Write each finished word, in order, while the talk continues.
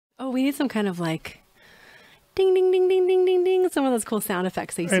we need some kind of like ding, ding, ding, ding, ding, ding, ding. Some of those cool sound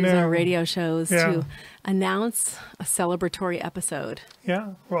effects they use in our radio shows to announce a celebratory episode.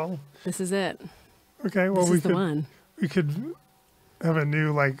 Yeah, well. This is it. Okay, well, this is the one. We could have a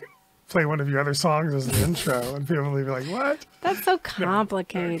new, like, play one of your other songs as an intro, and people will be like, what? That's so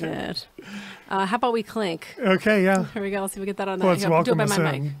complicated. No. Okay. How about we clink? Okay, yeah. Here we go. Let's see if we get that on well, that. Do it by my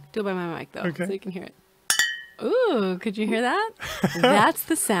mic. Do it by my mic, though, so you can hear it. Ooh, could you hear that? That's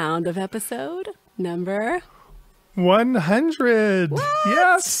the sound of episode number 100. What?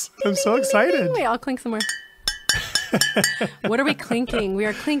 Yes, I'm so excited. Wait, I'll clink some more. What are we clinking? We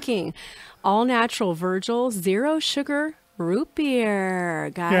are clinking all natural Virgil, zero sugar root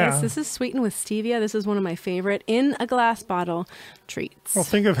beer. Guys, this is sweetened with stevia. This is one of my favorite in a glass bottle treats. Well,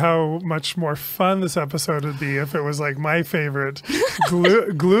 think of how much more fun this episode would be if it was like my favorite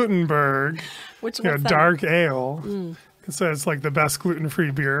Glutenberg, dark ale. So it's like the best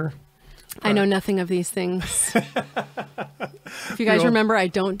gluten-free beer. I know nothing of these things. If you guys remember, I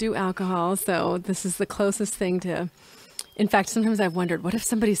don't do alcohol, so this is the closest thing to... In fact, sometimes I've wondered, what if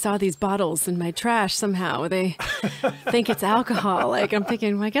somebody saw these bottles in my trash somehow? They think it's alcohol. Like, I'm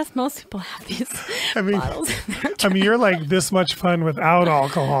thinking, well, I guess most people have these bottles in their trash. I mean, you're like this much fun without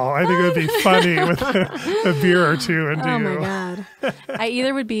alcohol. I think it would be funny with a beer or two into you. Oh, my God. I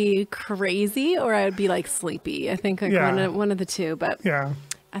either would be crazy or I would be, like, sleepy. I think like one of the two. But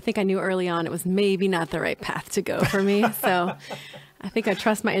I think I knew early on it was maybe not the right path to go for me. So I think I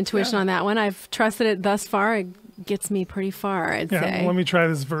trust my intuition on that one. I've trusted it thus far. It gets me pretty far, I'd say. Let me try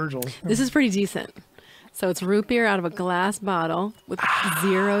this Virgil. This is pretty decent. So it's root beer out of a glass bottle with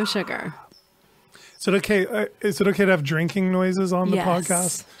zero sugar. Is it okay to have drinking noises on the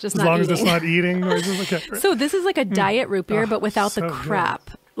podcast? Just as long as it's not eating noises? Okay. So this is like a diet root beer, but without the crap.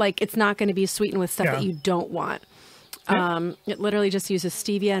 Good. Like, it's not going to be sweetened with stuff that you don't want. It literally just uses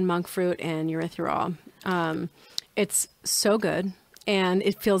stevia and monk fruit and erythritol. It's so good. And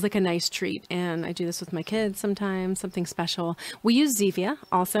it feels like a nice treat. And I do this with my kids sometimes, something special. We use Zevia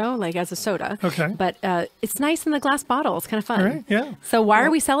also, like as a soda. Okay. But it's nice in the glass bottle. It's kind of fun. All right, yeah. So why are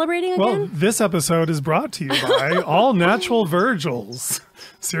we celebrating again? Well, this episode is brought to you by All Natural Virgils.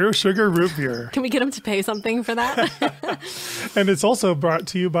 Zero sugar root beer. Can we get them to pay something for that? And it's also brought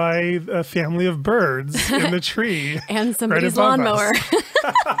to you by a family of birds in the tree. And somebody's lawnmower.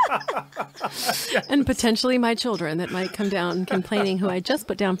 And potentially my children that might come down complaining who I just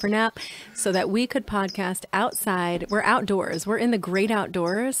put down for nap so that we could podcast outside. We're outdoors. We're in the great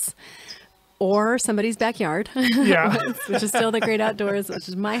outdoors. Or somebody's backyard. Which is still the great outdoors, which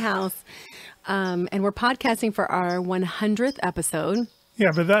is my house. And we're podcasting for our 100th episode.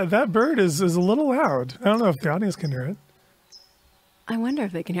 Yeah, but that bird is a little loud. I don't know if the audience can hear it. I wonder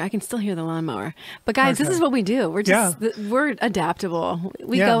if they can hear. I can still hear the lawnmower. But guys, this is what we do. We're adaptable.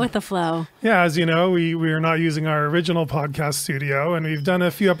 We go with the flow. Yeah, as you know, we are not using our original podcast studio, and we've done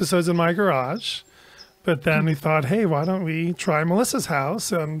a few episodes in my garage. But then we thought, hey, why don't we try Melissa's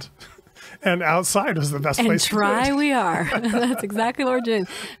house and outside was the best place to do it. And try we are. That's exactly what we're doing.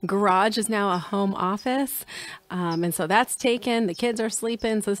 Garage is now a home office. And so that's taken. The kids are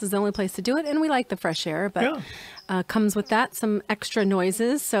sleeping. So this is the only place to do it. And we like the fresh air. But comes with that some extra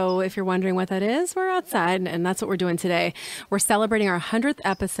noises. So if you're wondering what that is, we're outside. And that's what we're doing today. We're celebrating our 100th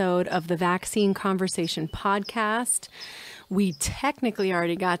episode of the Vaccine Conversation podcast. We technically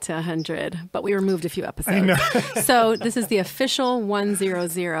already got to 100, but we removed a few episodes. So this is the official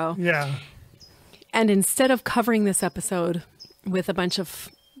 100. Yeah. And instead of covering this episode with a bunch of,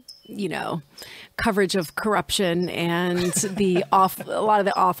 coverage of corruption and a lot of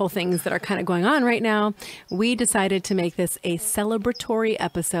the awful things that are kind of going on right now, we decided to make this a celebratory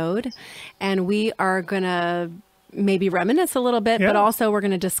episode. And we are going to maybe reminisce a little bit, but also we're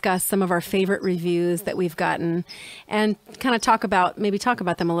going to discuss some of our favorite reviews that we've gotten and kind of talk about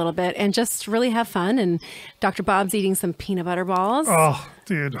them a little bit and just really have fun. And Dr. Bob's eating some peanut butter balls. Oh,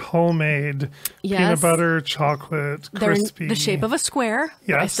 dude, homemade peanut butter, chocolate, crispy. They're in the shape of a square.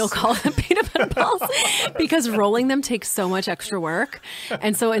 Yes. I still call them peanut butter balls because rolling them takes so much extra work.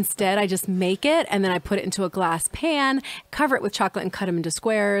 And so instead I just make it and then I put it into a glass pan, cover it with chocolate and cut them into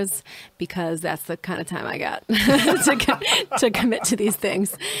squares because that's the kind of time I got to commit to these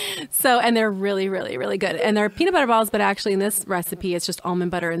things. So, and they're really, really, really good. And they're peanut butter balls, but actually in this recipe, it's just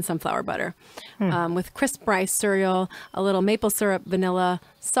almond butter and sunflower butter with crisp rice cereal, a little maple syrup, vanilla,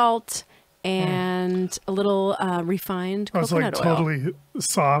 salt, and a little refined coconut oil. It's like totally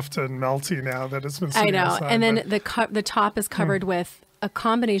soft and melty now that it's been sitting I know. aside, and then the top is covered with a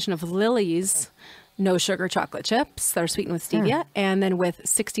combination of Lily's no sugar chocolate chips that are sweetened with stevia, and then with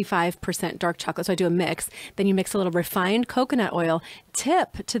 65% dark chocolate. So I do a mix. Then you mix a little refined coconut oil.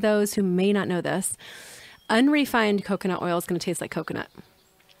 Tip to those who may not know this, unrefined coconut oil is going to taste like coconut.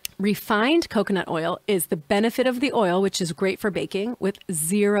 Refined coconut oil is the benefit of the oil, which is great for baking, with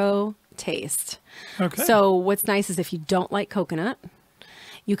zero taste. Okay. So what's nice is if you don't like coconut,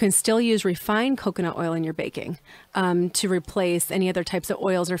 you can still use refined coconut oil in your baking to replace any other types of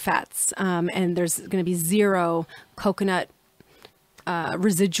oils or fats. And there's going to be zero coconut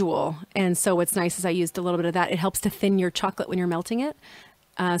residual. And so what's nice is I used a little bit of that. It helps to thin your chocolate when you're melting it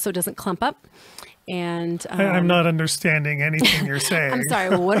so it doesn't clump up. And I'm not understanding anything you're saying. I'm sorry.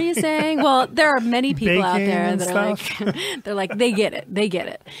 Well, what are you saying? Well, there are many people out there that are like, they're like, they get it. They get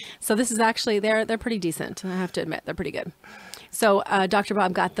it. So this is actually, they're pretty decent. I have to admit, they're pretty good. So Dr.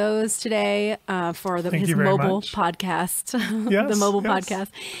 Bob got those today for his mobile podcast, Yes, the mobile yes. podcast.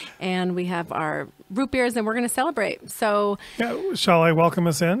 And we have our root beers and we're going to celebrate. So Yeah, shall I welcome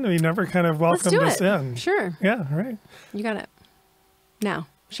us in? You never kind of let's welcomed do us it. in. Sure. Yeah, right. You got it. Now.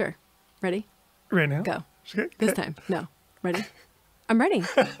 Sure. Right now. Go. Okay. This time. No. Ready? I'm ready.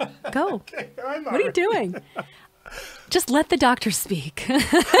 Go. Okay, I'm What are you doing? Just let the doctor speak.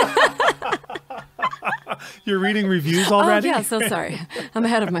 You're reading reviews already? Oh, yeah. So sorry. I'm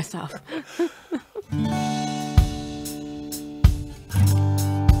ahead of myself.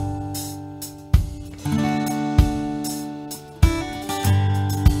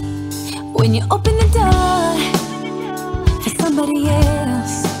 When you open the door for somebody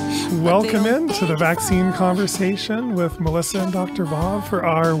else. Welcome into the vaccine conversation with Melissa and Dr. Bob for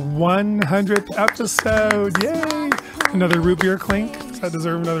our 100th episode. Yay! Another root beer clink. Does that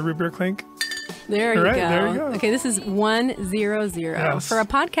deserve another root beer clink? There you All right, go. there you go. Okay, this is 100. Yes. For a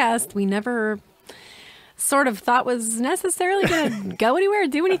podcast we never sort of thought was necessarily going to go anywhere or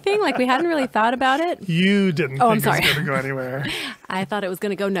do anything. Like we hadn't really thought about it. You didn't Oh, I'm think it was sorry. going to go anywhere. I thought it was going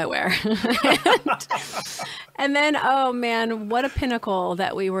to go nowhere. And then, oh man, what a pinnacle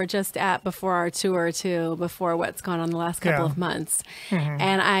that we were just at before our tour too, before what's gone on the last couple Yeah. of months.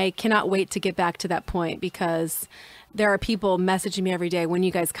 And I cannot wait to get back to that point because there are people messaging me every day, when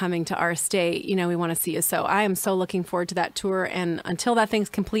you guys coming to our state? You know, we want to see you. So I am so looking forward to that tour. And until that thing's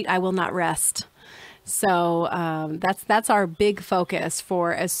complete, I will not rest. So that's our big focus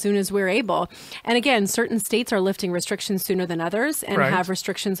for as soon as we're able. And again, certain states are lifting restrictions sooner than others and Right. have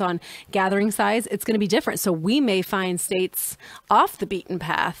restrictions on gathering size. It's going to be different. So we may find states off the beaten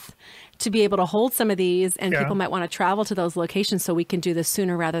path to be able to hold some of these, and Yeah. people might want to travel to those locations so we can do this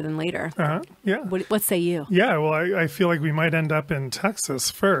sooner rather than later. Yeah. What say you? Yeah, well, I feel like we might end up in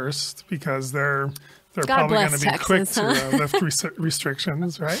Texas first because they're God probably going to bless be quick Texas, to lift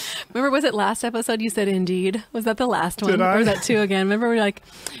restrictions, right? Remember, was it last episode you said Indeed? Was that the last one? Did I? Or was that two again? Remember, we were like,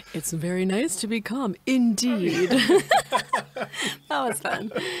 it's very nice to become Indeed. That was fun.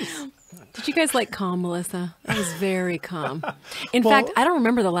 Did you guys like calm, Melissa? It was very calm. In Well- fact, I don't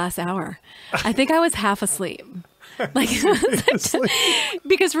remember the last hour. I think I was half asleep. Like,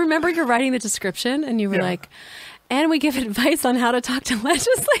 because remember, you're writing the description and you were Yeah. like, and we give advice on how to talk to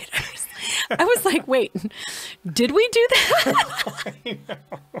legislators. I was like, wait, did we do that?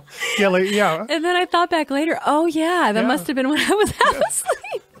 Yeah. And then I thought back later, oh yeah, that Yeah. must have been when I was half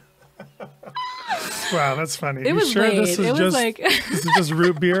asleep. Wow, that's funny. It You was sure late. this is It was just like- this is just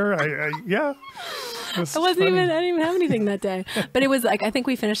root beer? Yeah. That's I funny. didn't even have anything that day. But it was like, I think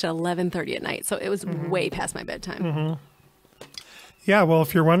we finished at 11:30 at night. So it was way past my bedtime. Yeah, well,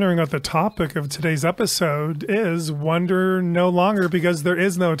 if you're wondering what the topic of today's episode is, wonder no longer because there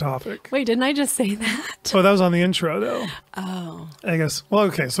is no topic. Wait, didn't I just say that? Oh, that was on the intro, though. Oh. I guess. Well,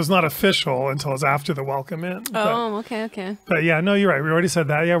 okay, so it's not official until it's after the welcome in. Oh, okay. But yeah, no, you're right. We already said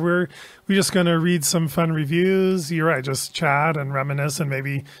that. Yeah, we're just going to read some fun reviews. You're right. Just chat and reminisce, and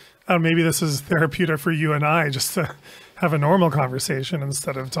maybe this is therapeutic for you and I, just to have a normal conversation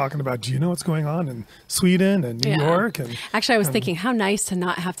instead of talking about, do you know what's going on in Sweden and New Yeah. York? And Actually, I was thinking how nice to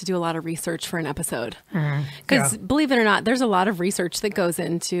not have to do a lot of research for an episode. Because Yeah. believe it or not, there's a lot of research that goes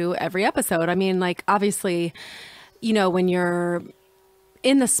into every episode. I mean, like, obviously, you know, when you're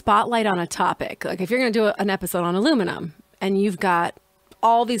in the spotlight on a topic, like if you're going to do an episode on aluminum and you've got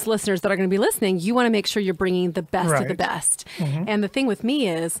all these listeners that are going to be listening, you want to make sure you're bringing the best of the Right. best. And the thing with me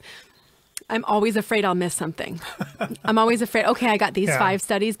is, I'm always afraid I'll miss something. I'm always afraid, okay, I got these Yeah. 5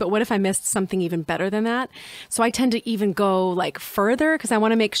 studies, but what if I missed something even better than that? So I tend to even go like further because I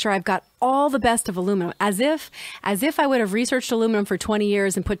want to make sure I've got all the best of aluminum, as if I would have researched aluminum for 20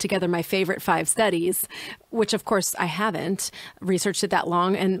 years and put together my favorite 5 studies, which of course I haven't researched it that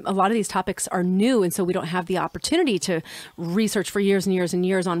long. And a lot of these topics are new. And so we don't have the opportunity to research for years and years and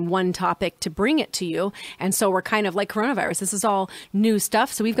years on one topic to bring it to you. And so we're kind of like coronavirus. This is all new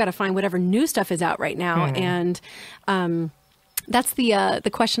stuff. So we've got to find whatever new stuff is out right now. And, that's the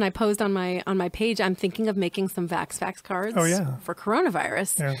question I posed on my page. I'm thinking of making some VaxFax cards for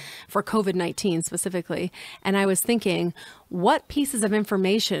coronavirus, for COVID-19 specifically. And I was thinking, what pieces of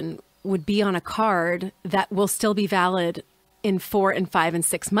information would be on a card that will still be valid in 4 and 5 and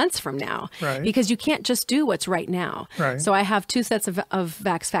 6 months from now? Right. Because you can't just do what's right now. Right. So I have 2 sets of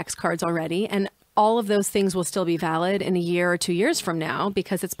VaxFax cards already, and all of those things will still be valid in a year or 2 years from now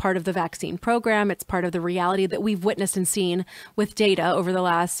because it's part of the vaccine program. It's part of the reality that we've witnessed and seen with data over the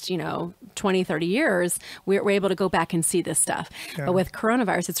last, 20, 30 years. We're able to go back and see this stuff. Yeah. But with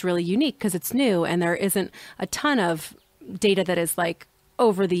coronavirus, it's really unique because it's new and there isn't a ton of data that is like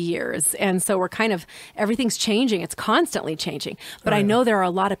over the years. And so we're everything's changing. It's constantly changing. But I know there are a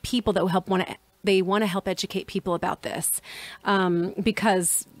lot of people that want to help educate people about this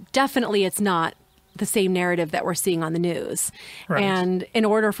because definitely it's not the same narrative that we're seeing on the news. Right. And in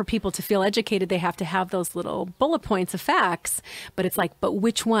order for people to feel educated, they have to have those little bullet points of facts. But it's like, but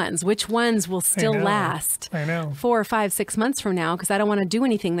which ones? Which ones will still last 4 or 5, 6 months from now? Because I don't want to do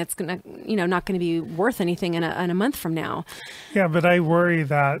anything that's going to, not going to be worth anything in a month from now. Yeah, but I worry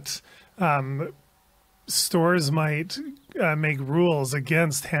that stores might make rules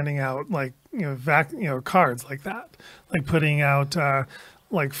against handing out cards like that, like putting out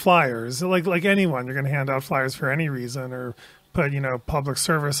like flyers, like anyone, you're going to hand out flyers for any reason or put, public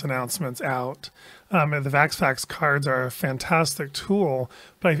service announcements out. And the VaxFax cards are a fantastic tool,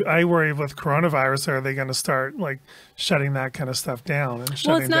 but I worry with coronavirus, are they going to start like shutting that kind of stuff down? And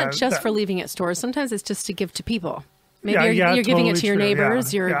well, it's not just for leaving at stores. Sometimes it's just to give to people. Maybe you're giving it to your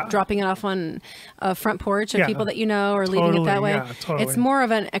neighbors. You're dropping it off on a front porch of people that you know, or leaving it that way. Yeah, totally. It's more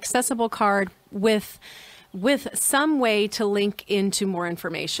of an accessible card with some way to link into more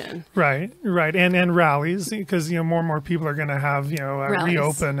information. Right. And rallies, because, more and more people are going to have,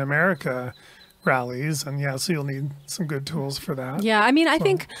 Reopen America rallies. And so you'll need some good tools for that. Yeah. I mean, I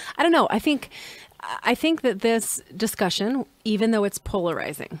think that this discussion, even though it's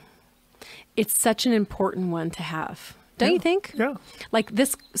polarizing, it's such an important one to have. Don't you think? Yeah. Like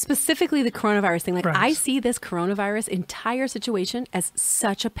this, specifically the coronavirus thing. Like right. I see this coronavirus entire situation as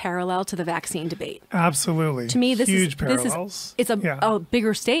such a parallel to the vaccine debate. Absolutely. To me, huge parallels. It's a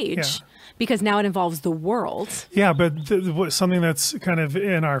bigger stage because now it involves the world. Yeah, but something that's kind of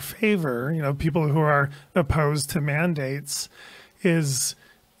in our favor, people who are opposed to mandates is,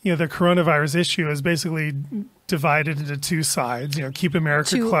 the coronavirus issue is basically divided into 2 sides. Keep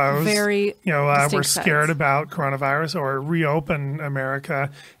America closed. Very we're scared sides. about coronavirus, or reopen America,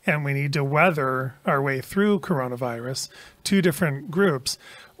 and we need to weather our way through coronavirus. 2 different groups.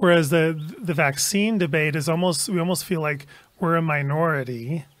 Whereas the vaccine debate is we almost feel like we're a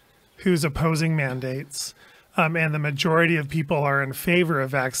minority who's opposing mandates, and the majority of people are in favor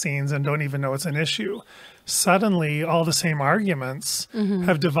of vaccines and don't even know it's an issue. Suddenly, all the same arguments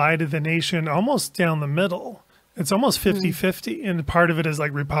have divided the nation almost down the middle. It's almost 50-50, and part of it is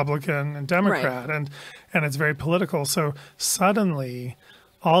like Republican and Democrat, right. and it's very political. So suddenly,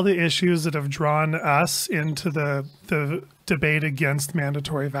 all the issues that have drawn us into the debate against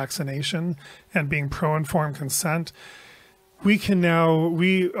mandatory vaccination and being pro-informed consent,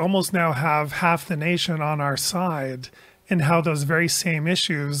 we almost now have half the nation on our side in how those very same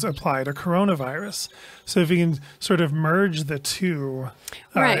issues apply to coronavirus. So if we can sort of merge the 2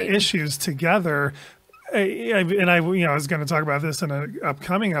 issues together, I was going to talk about this in an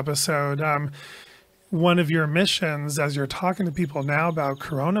upcoming episode. One of your missions, as you're talking to people now about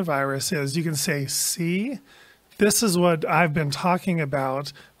coronavirus, is you can say, see, this is what I've been talking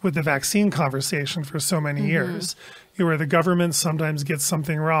about with the vaccine conversation for so many years, where the government sometimes gets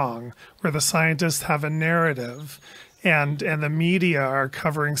something wrong, where the scientists have a narrative, and the media are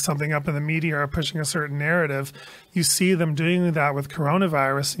covering something up, and the media are pushing a certain narrative. You see them doing that with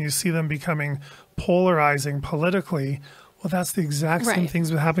coronavirus, and you see them becoming polarizing politically. Well, that's the exact same things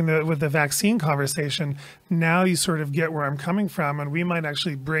that happening with the vaccine conversation. Now you sort of get where I'm coming from, and we might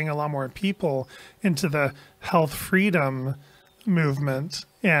actually bring a lot more people into the health freedom movement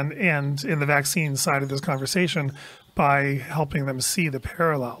and in the vaccine side of this conversation by helping them see the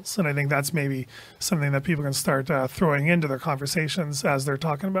parallels. And I think that's maybe something that people can start throwing into their conversations as they're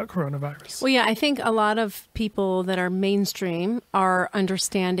talking about coronavirus. Well, yeah, I think a lot of people that are mainstream are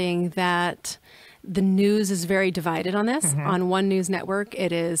understanding that the news is very divided on this. On one news network,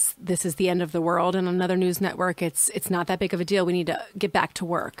 this is the end of the world, and on another news network, it's not that big of a deal. We need to get back to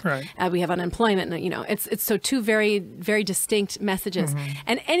work. Right. We have unemployment. It's so two very, very distinct messages.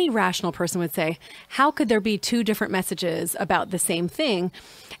 And any rational person would say, how could there be two different messages about the same thing?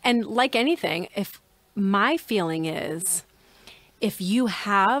 And like anything, if my feeling is, if you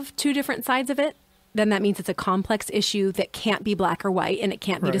have two different sides of it, then that means it's a complex issue that can't be black or white, and it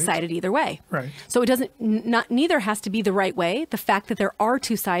can't be Right. decided either way. Right. So it doesn't, neither has to be the right way. The fact that there are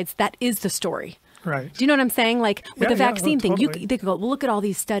two sides, that is the story. Right. Do you know what I'm saying? Like with the vaccine thing, totally. they can go, well, look at all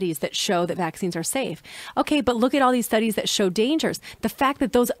these studies that show that vaccines are safe. Okay, but look at all these studies that show dangers. The fact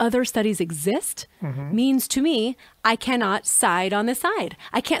that those other studies exist means to me, I cannot side on this side.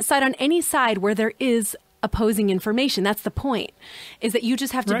 I can't side on any side where there is opposing information. That's the point, is that you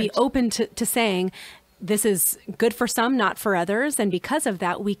just have to be Right. open to saying, this is good for some, not for others. And because of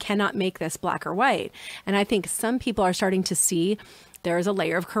that, we cannot make this black or white. And I think some people are starting to see there is a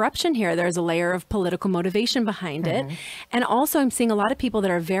layer of corruption here. There's a layer of political motivation behind it. And also I'm seeing a lot of people that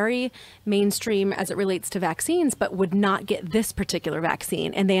are very mainstream as it relates to vaccines, but would not get this particular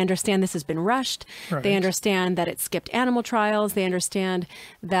vaccine. And they understand this has been rushed. Right. They understand that it skipped animal trials. They understand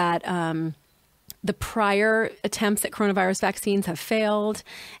that the prior attempts at coronavirus vaccines have failed.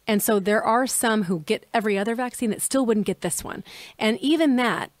 And so there are some who get every other vaccine that still wouldn't get this one. And even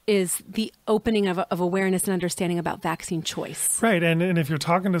that is the opening of awareness and understanding about vaccine choice. Right. And if you're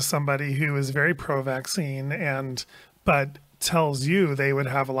talking to somebody who is very pro-vaccine but tells you they would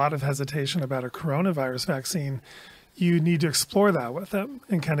have a lot of hesitation about a coronavirus vaccine, you need to explore that with them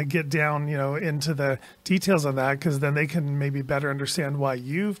and kind of get down, into the details on that, because then they can maybe better understand why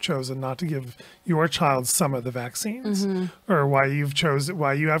you've chosen not to give your child some of the vaccines, or why you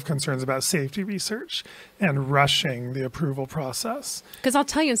have concerns about safety research and rushing the approval process. Because I'll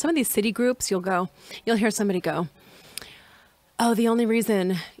tell you, in some of these city groups, you'll hear somebody go, oh, the only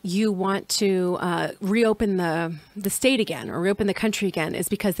reason you want to reopen the state again or reopen the country again is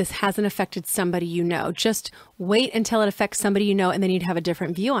because this hasn't affected somebody you know. Just wait until it affects somebody you know, and then you'd have a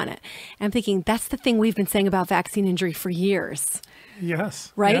different view on it. And I'm thinking, that's the thing we've been saying about vaccine injury for years.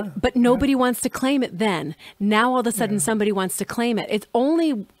 Yes. Right? Yeah. But nobody wants to claim it then. Now all of a sudden somebody wants to claim it. It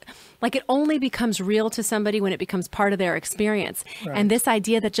only becomes real to somebody when it becomes part of their experience. Right. And this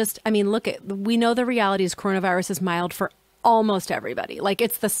idea that we know the reality is coronavirus is mild for almost everybody. Like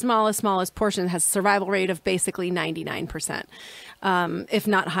it's the smallest portion, has survival rate of basically 99%, if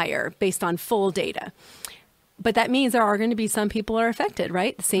not higher, based on full data. But that means there are going to be some people are affected,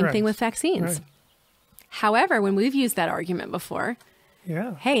 right? The same thing with vaccines. Right. However, when we've used that argument before,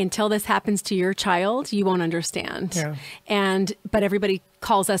 Yeah. hey, until this happens to your child, you won't understand. Yeah. But everybody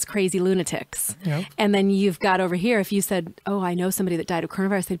calls us crazy lunatics. Yeah. And then you've got over here, if you said, oh, I know somebody that died of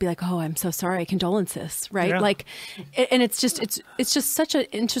coronavirus, they'd be like, oh, I'm so sorry, condolences, right? Yeah. Like, and it's just such an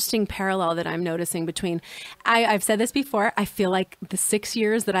interesting parallel that I'm noticing between, I've said this before, I feel like the 6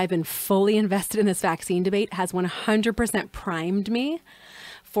 years that I've been fully invested in this vaccine debate has 100% primed me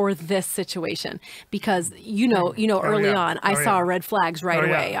for this situation, because early on I saw red flags right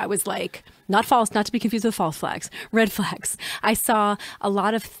away. I was like, not to be confused with false flags, red flags. I saw a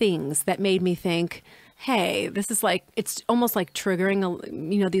lot of things that made me think, hey, this is like, it's almost like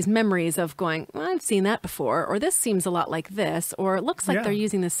triggering these memories of going, well, I've seen that before, or this seems a lot like this, or it looks like they're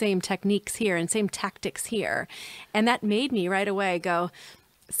using the same techniques here and same tactics here. And that made me right away go,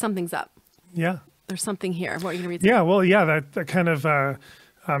 something's up. Yeah. There's something here. What are you going to read? Yeah. Well, yeah, that kind of,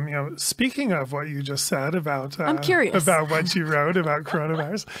 speaking of what you just said about, I'm curious about what you wrote about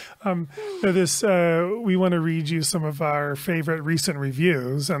coronavirus. We want to read you some of our favorite recent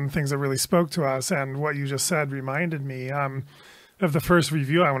reviews and things that really spoke to us. And what you just said reminded me of the first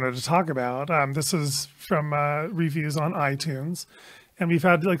review I wanted to talk about. This is from reviews on iTunes. And we've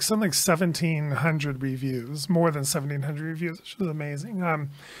had like 1,700 reviews, more than 1,700 reviews, which is amazing.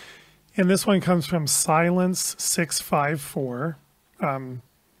 And this one comes from Silence654.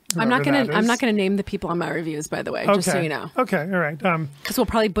 I'm not gonna name the people on my reviews, by the way, just so you know. Okay, all right. Because we'll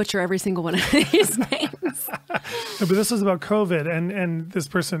probably butcher every single one of these names. But this is about COVID, and this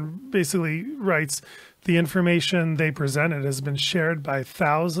person basically writes, the information they presented has been shared by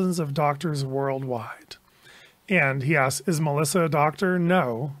thousands of doctors worldwide. And he asks, is Melissa a doctor?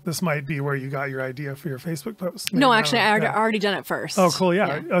 No. This might be where you got your idea for your Facebook post. No, actually, I already done it first. Oh, cool.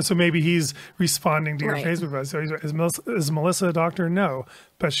 Yeah. So maybe he's responding to your Facebook post. So is Melissa a doctor? No.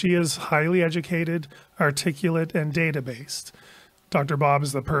 But she is highly educated, articulate, and data-based. Dr. Bob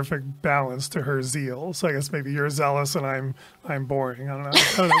is the perfect balance to her zeal. So I guess maybe you're zealous and I'm boring. I don't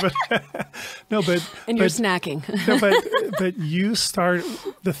know. But And you're snacking. no, but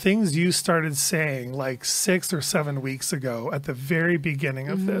the things you started saying like 6 or 7 weeks ago at the very beginning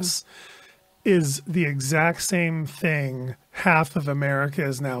of this is the exact same thing half of America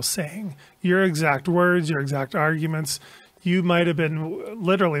is now saying. Your exact words, your exact arguments. You might have been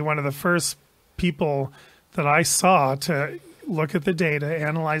literally one of the first people that I saw to look at the data,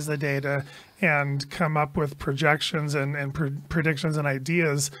 analyze the data, and come up with projections and predictions and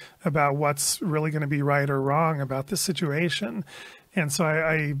ideas about what's really going to be right or wrong about the situation. And so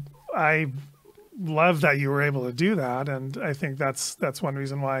I love that you were able to do that, and I think that's one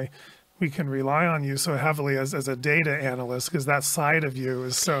reason why we can rely on you so heavily as a data analyst, because that side of you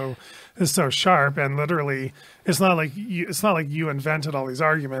is so sharp, and literally it's not like you invented all these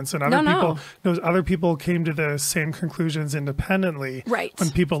arguments, and other people came to the same conclusions independently. Right. When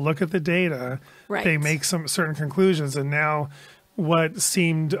people look at the data, right, they make some certain conclusions, and now what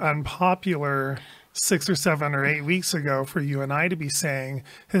seemed unpopular 6 or 7 or 8 weeks ago for you and I to be saying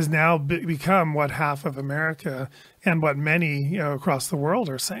has now become what half of America and what many across the world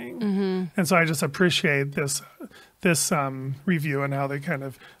are saying. And so I just appreciate this review and how they kind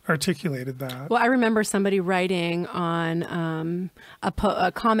of articulated that. Well, I remember somebody writing on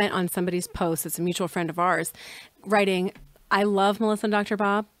a comment on somebody's post. It's a mutual friend of ours writing, I love Melissa and Dr.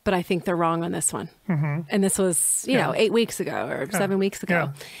 Bob, but I think they're wrong on this one. And this was, 8 weeks ago or 7 weeks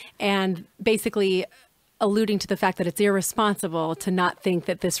ago. And basically alluding to the fact that it's irresponsible to not think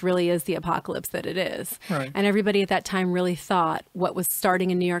that this really is the apocalypse that it is. Right. And everybody at that time really thought what was starting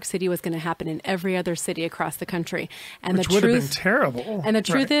in New York City was going to happen in every other city across the country. And Which would have been terrible. And the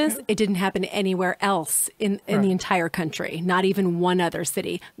truth is, it didn't happen anywhere else in the entire country. Not even one other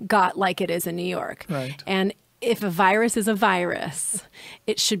city got like it is in New York. Right. And if a virus is a virus,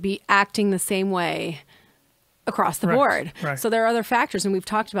 it should be acting the same way across the board. Right. So there are other factors, and we've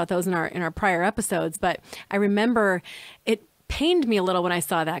talked about those in our prior episodes. But I remember it pained me a little when I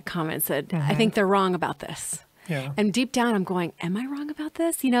saw that comment said, I think they're wrong about this. Yeah. And deep down, I'm going, am I wrong about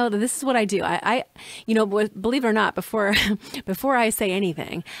this? This is what I do. I believe it or not, before I say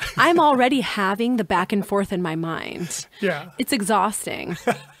anything, I'm already having the back and forth in my mind. Yeah. It's exhausting.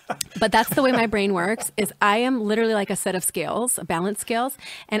 But that's the way my brain works, is I am literally like a set of scales, balance scales,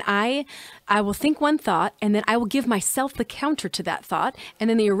 and I will think one thought, and then I will give myself the counter to that thought, and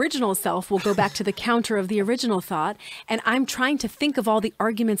then the original self will go back to the counter of the original thought, and I'm trying to think of all the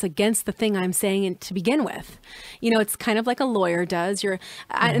arguments against the thing I'm saying to begin with. It's kind of like a lawyer does.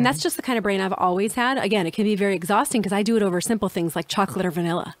 And that's just the kind of brain I've always had. Again, it can be very exhausting because I do it over simple things like chocolate or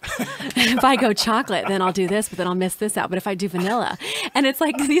vanilla. If I go chocolate, then I'll do this, but then I'll miss this out. But if I do vanilla, and it's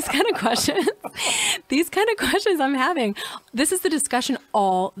like these kind of questions I'm having. This is the discussion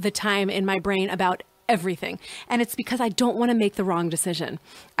all the time in my brain about everything. And it's because I don't want to make the wrong decision.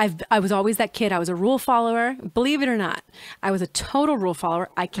 I was always that kid. I was a rule follower. Believe it or not, I was a total rule follower.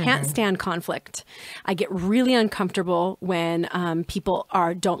 I can't stand conflict. I get really uncomfortable when people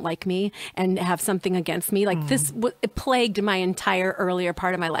don't like me and have something against me. Like this, it plagued my entire earlier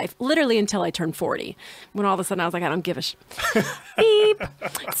part of my life, literally until I turned 40, when all of a sudden I was like, I don't give a beep.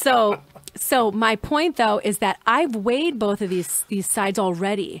 So my point though is that I've weighed both of these sides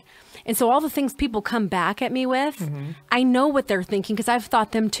already. And so all the things people come back at me with, I know what they're thinking because I've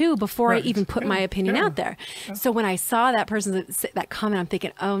thought them too before I even put my opinion out there. Yeah. So when I saw that that comment, I'm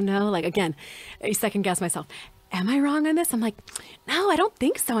thinking, oh no, like again, I second guess myself. Am I wrong on this? I'm like, no, I don't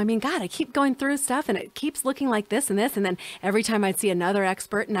think so. I mean, God, I keep going through stuff and it keeps looking like this and this. And then every time I'd see another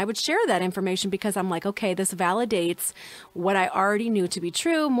expert and I would share that information because I'm like, okay, this validates what I already knew to be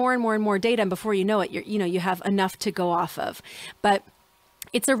true, more and more and more data. And before you know it, you have enough to go off of. But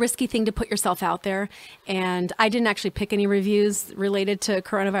it's a risky thing to put yourself out there. And I didn't actually pick any reviews related to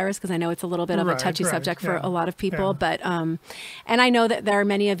coronavirus because I know it's a little bit of a touchy subject for a lot of people. Yeah. But, and I know that there are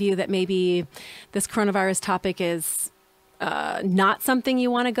many of you that maybe this coronavirus topic is not something you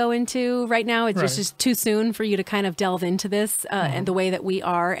want to go into right now. It's just too soon for you to kind of delve into this and the way that we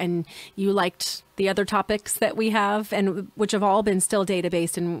are. And you liked the other topics that we have, and which have all been still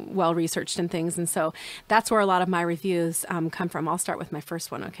data-based and well-researched and things. And so that's where a lot of my reviews come from. I'll start with my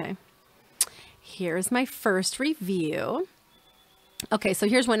first one, okay? Here's my first review. Okay, so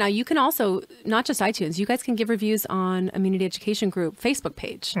here's one. Now, you can also, not just iTunes, you guys can give reviews on Immunity Education Group Facebook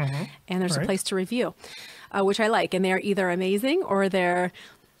page. And there's a place to review, which I like. And they're either amazing or they're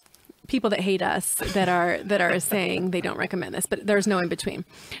people that hate us that are saying they don't recommend this, but there's no in between.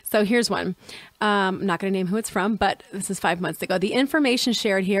 So here's one. I'm not going to name who it's from, but this is 5 months ago. The information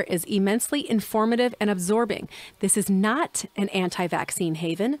shared here is immensely informative and absorbing. This is not an anti-vaccine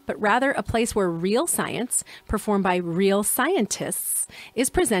haven, but rather a place where real science, performed by real scientists,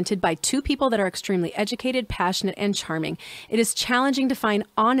 is presented by two people that are extremely educated, passionate, and charming. It is challenging to find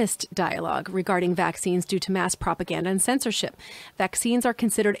honest dialogue regarding vaccines due to mass propaganda and censorship. Vaccines are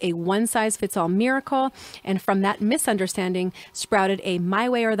considered a one-size-fits-all miracle, and from that misunderstanding sprouted a my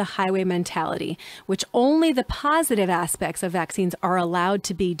way or the highway mentality, which only the positive aspects of vaccines are allowed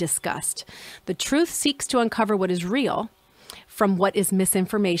to be discussed. The truth seeks to uncover what is real from what is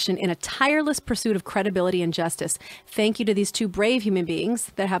misinformation in a tireless pursuit of credibility and justice. Thank you to these two brave human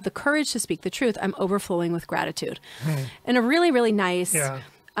beings that have the courage to speak the truth. I'm overflowing with gratitude. And a really, really nice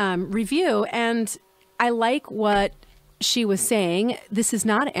review. And I like what she was saying. This is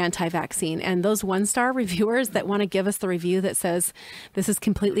not anti-vaccine. And those one-star reviewers that want to give us the review that says this is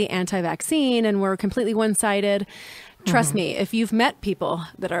completely anti-vaccine and we're completely one-sided, trust me, if you've met people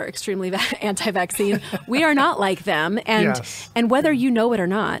that are extremely anti-vaccine, we are not like them. And and whether you know it or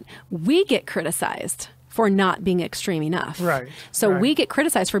not, we get criticized for not being extreme enough. Right. So we get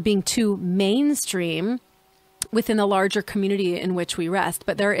criticized for being too mainstream within the larger community in which we rest.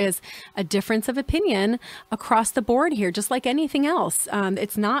 But there is a difference of opinion across the board here, just like anything else.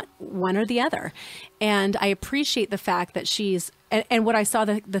 It's not one or the other. And I appreciate the fact that she's, and what I saw,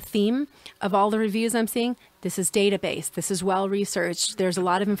 the theme of all the reviews I'm seeing, this is data-based. This is well-researched. There's a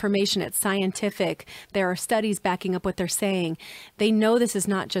lot of information. It's scientific. There are studies backing up what they're saying. They know this is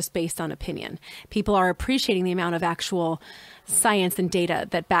not just based on opinion. People are appreciating the amount of actual science and data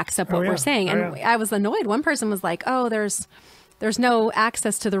that backs up what we're saying. And I was annoyed. One person was like, oh, there's no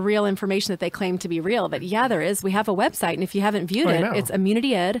access to the real information that they claim to be real. But yeah, there is. We have a website. And if you haven't viewed it, it's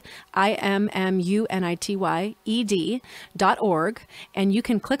ImmunityEd, IMMUNITYED.org. And you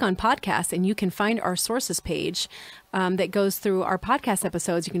can click on podcasts and you can find our sources page that goes through our podcast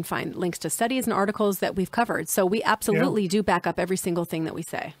episodes. You can find links to studies and articles that we've covered. So we absolutely do back up every single thing that we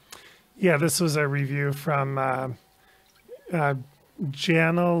say. Yeah, this was a review from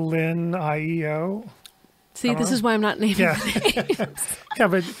Jana Lynn IEO. See, this is why I'm not naming names.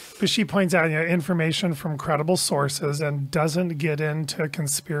 But she points out, information from credible sources and doesn't get into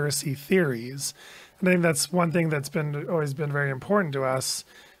conspiracy theories. And I think that's one thing that's always been very important to us.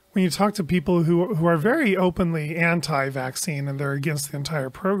 When you talk to people who are very openly anti-vaccine and they're against the entire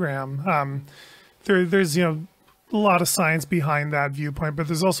program, there's a lot of science behind that viewpoint, but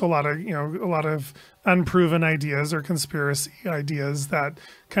there's also a lot of unproven ideas or conspiracy ideas that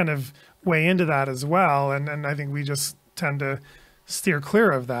kind of weigh into that as well. And I think we just tend to steer clear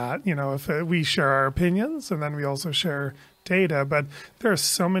of that. If we share our opinions and then we also share data, but there are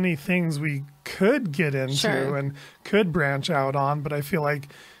so many things we could get into and could branch out on, but I feel like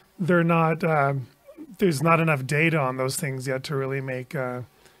there's not enough data on those things yet to really make a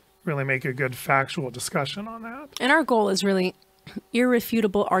good factual discussion on that. And our goal is really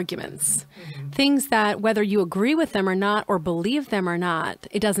irrefutable arguments, things that whether you agree with them or not, or believe them or not,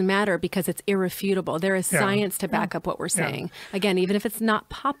 it doesn't matter because it's irrefutable. There is science to back up what we're saying. Again, even if it's not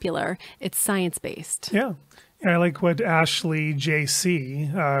popular, it's science-based. Yeah. I like what Ashley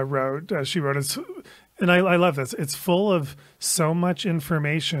JC wrote. She wrote, and I love this. It's full of so much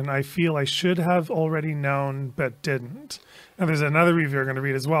information I feel I should have already known but didn't. And there's another review we're going to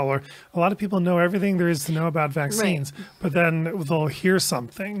read as well, where a lot of people know everything there is to know about vaccines, but then they'll hear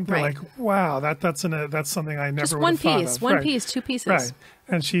something. They're like, wow, that's something I never would have thought of. One piece, two pieces. Right.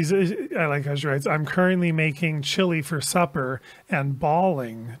 And I like how she writes, I'm currently making chili for supper and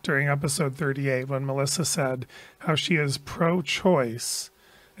bawling during episode 38 when Melissa said how she is pro-choice.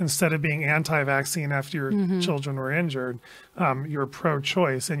 Instead of being anti-vaccine after your children were injured, you're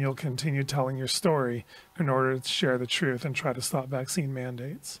pro-choice and you'll continue telling your story in order to share the truth and try to stop vaccine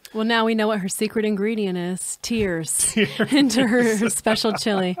mandates. Well, now we know what her secret ingredient is. Tears into her special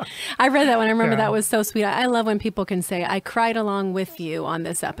chili. I read that one. I remember that was so sweet. I love when people can say, I cried along with you on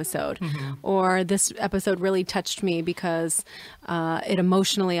this episode, or this episode really touched me because it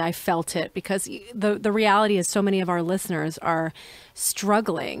emotionally, I felt it. Because the reality is so many of our listeners are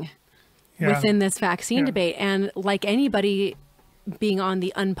struggling within this vaccine debate. And like anybody being on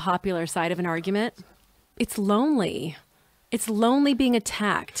the unpopular side of an argument, it's lonely. It's lonely being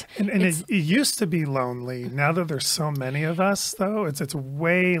attacked. And it used to be lonely. Now that there's so many of us, though, it's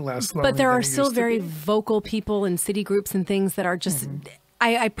way less lonely. But there are still very vocal people in city groups and things that are just,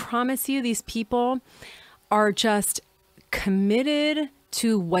 I promise you, these people are just committed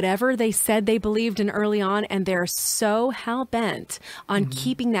to whatever they said they believed in early on, and they're so hell-bent on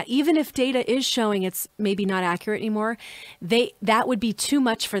keeping that. Even if data is showing it's maybe not accurate anymore, that would be too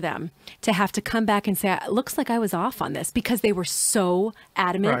much for them to have to come back and say, it looks like I was off on this, because they were so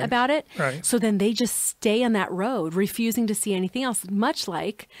adamant Right. about it. Right. So then they just stay on that road, refusing to see anything else, much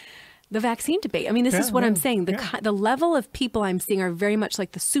like the vaccine debate. I mean, this is what I'm saying. The level of people I'm seeing are very much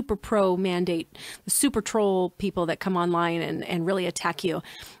like the super pro mandate, the super troll people that come online and really attack you.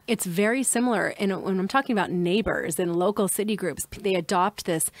 It's very similar. And when I'm talking about neighbors and local city groups, they adopt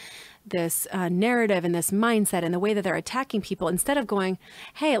this narrative and this mindset and the way that they're attacking people, instead of going,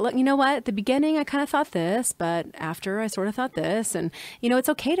 hey, look, you know what? At the beginning, I kind of thought this, but after I sort of thought this. And, it's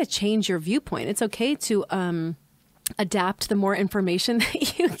okay to change your viewpoint. It's okay to adapt the more information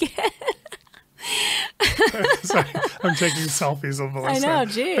that you get. Sorry, I'm taking selfies of Melissa. I know,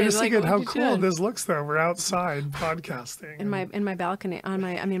 geez, I just like, think what how you cool doing? this looks, though. We're outside podcasting. In my balcony,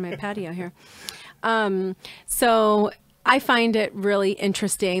 my patio here. So I find it really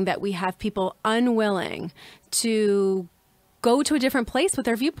interesting that we have people unwilling to go to a different place with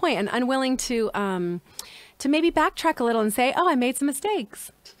their viewpoint, and unwilling to maybe backtrack a little and say, oh, I made some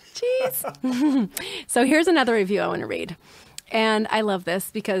mistakes. Jeez. So here's another review I want to read. And I love this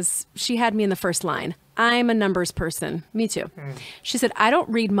because she had me in the first line. I'm a numbers person. Me too. She said, I don't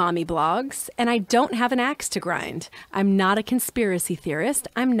read mommy blogs, and I don't have an axe to grind. I'm not a conspiracy theorist.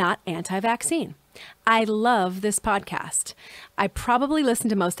 I'm not anti-vaccine. I love this podcast. I probably listened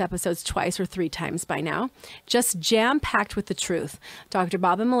to most episodes twice or 3 times by now. Just jam-packed with the truth. Dr.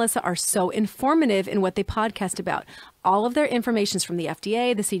 Bob and Melissa are so informative in what they podcast about. All of their information is from the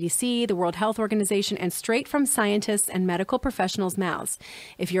FDA, the CDC, the World Health Organization, and straight from scientists and medical professionals' mouths.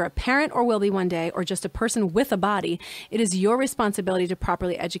 If you're a parent or will be one day, or just a person with a body, it is your responsibility to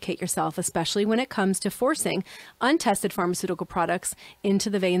properly educate yourself, especially when it comes to forcing untested pharmaceutical products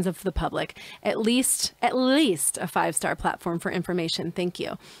into the veins of the public. At least a 5-star platform for information. Thank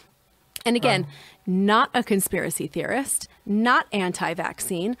you. And again, not a conspiracy theorist, not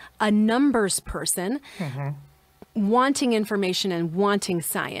anti-vaccine, a numbers person, wanting information and wanting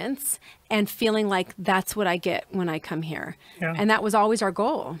science, and feeling like that's what I get when I come here. Yeah. And that was always our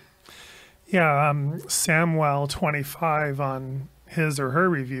goal. Yeah, Samwell25 on his or her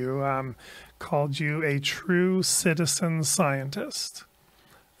review called you a true citizen scientist,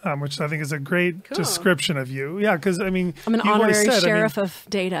 which I think is a great description of you. Yeah, because I mean, I'm an you've always honorary said, sheriff of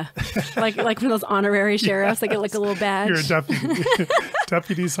data, like one of those honorary sheriffs. They get like a little badge. You're a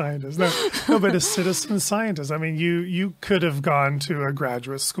deputy scientist. No, but a citizen scientist. I mean, you could have gone to a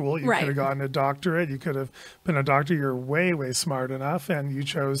graduate school. You Right. could have gotten a doctorate. You could have been a doctor. You're way, way smart enough, and you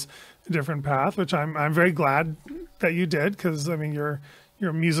chose a different path, which I'm very glad that you did, because I mean, your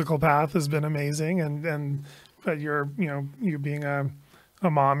musical path has been amazing, and but you being a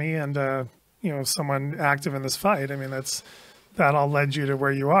mommy and someone active in this fight. I mean, that all led you to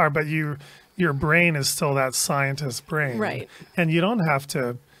where you are, but your brain is still that scientist brain. Right. And you don't have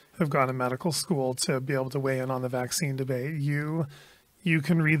to have gone to medical school to be able to weigh in on the vaccine debate. You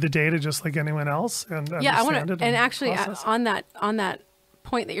can read the data just like anyone else and Yeah, I want understand to, it. and actually process it. on that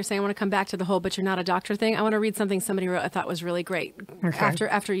point that you're saying, I want to come back to the whole "but you're not a doctor" thing. I want to read something somebody wrote I thought was really great. Okay.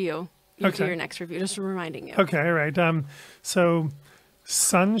 After you do Okay. your next review, just reminding you. Okay, right. So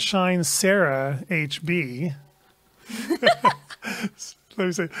Sunshine Sarah HB. Let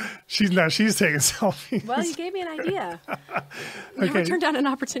me say, she's taking selfies. Well, you gave me an idea. Never Okay. turned down an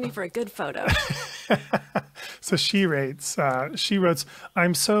opportunity for a good photo. So she wrote, she wrote,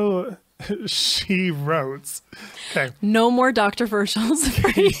 okay, No more Dr. Virtuals for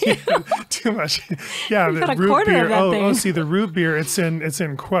you. too much. Yeah, You the got a root quarter beer. of that Oh, thing. see, the root beer, it's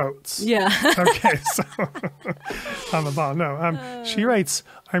in quotes. Yeah. Okay, so on the bottom. No, she writes,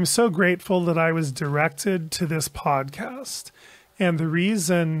 I'm so grateful that I was directed to this podcast. And the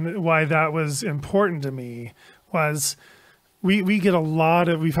reason why that was important to me was we've had a lot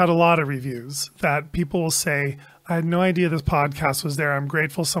of reviews that people will say, I had no idea this podcast was there. I'm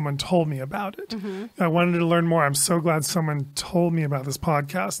grateful someone told me about it. I wanted to learn more. I'm so glad someone told me about this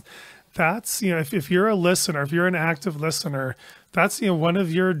podcast. That's, if you're a listener, if you're an active listener, that's, one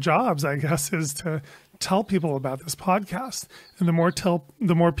of your jobs, I guess, is to tell people about this podcast. And the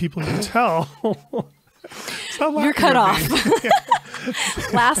more people you tell, stop You're laughing cut at me. off.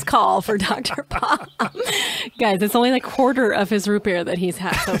 Last call for Dr. Bob. Guys, it's only like quarter of his root beer that he's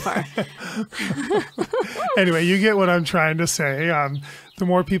had so far. Anyway, you get what I'm trying to say. The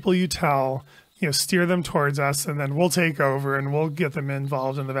more people you tell, steer them towards us, and then we'll take over and we'll get them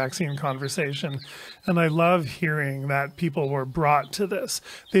involved in the vaccine conversation. And I love hearing that people were brought to this.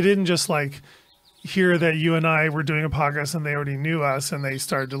 They didn't just hear that you and I were doing a podcast and they already knew us and they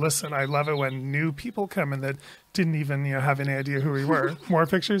started to listen. I love it when new people come in that didn't even have any idea who we were. More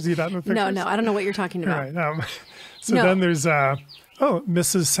pictures? You done with pictures? No, I don't know what you're talking about. Right. So No. then there's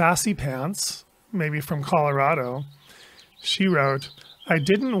Mrs. Sassy Pants, maybe from Colorado. She wrote, I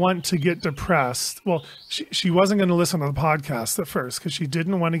didn't want to get depressed. Well, she wasn't going to listen to the podcast at first because she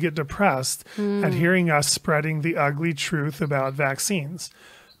didn't want to get depressed at hearing us spreading the ugly truth about vaccines.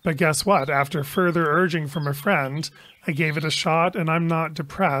 But guess what? After further urging from a friend, I gave it a shot and I'm not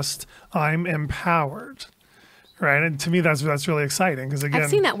depressed. I'm empowered. Right. And to me, that's really exciting because, again, I've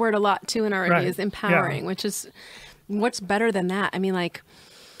seen that word a lot too in our Right. reviews, empowering, Yeah. which is what's better than that? I mean, like,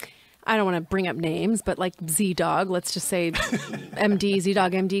 I don't want to bring up names, but like Z-Dog, let's just say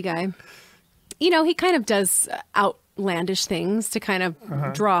Z-Dog MD guy, he kind of does outlandish things to kind of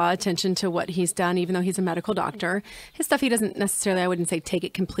draw attention to what he's done, even though he's a medical doctor. His stuff, he doesn't necessarily, I wouldn't say take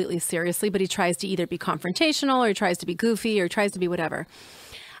it completely seriously, but he tries to either be confrontational or he tries to be goofy or he tries to be whatever.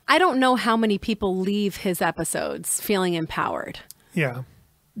 I don't know how many people leave his episodes feeling empowered. Yeah.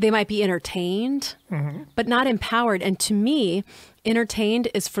 They might be entertained, but not empowered. And to me, entertained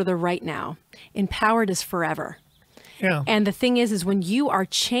is for the right now. Empowered is forever. Yeah. And the thing is when you are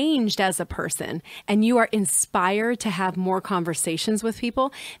changed as a person and you are inspired to have more conversations with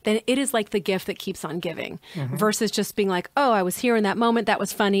people, then it is like the gift that keeps on giving versus just being like, oh, I was here in that moment. That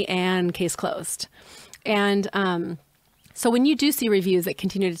was funny and case closed. And, so when you do see reviews that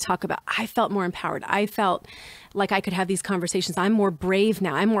continue to talk about, I felt more empowered. I felt like I could have these conversations. I'm more brave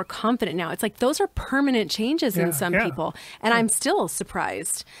now. I'm more confident now. It's like those are permanent changes in some people. And I'm still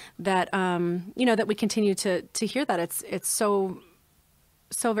surprised that, that we continue to hear that. It's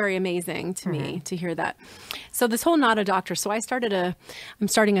so very amazing to me to hear that. So this whole not a doctor. So I'm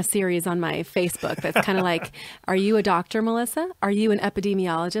starting a series on my Facebook that's kind of like, are you a doctor, Melissa? Are you an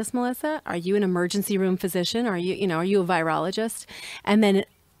epidemiologist, Melissa? Are you an emergency room physician? Are you a virologist? And then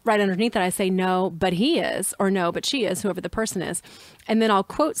right underneath that, I say no, but he is, or no, but she is, whoever the person is. And then I'll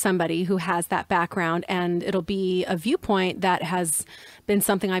quote somebody who has that background and it'll be a viewpoint that has been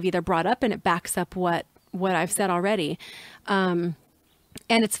something I've either brought up and it backs up what I've said already.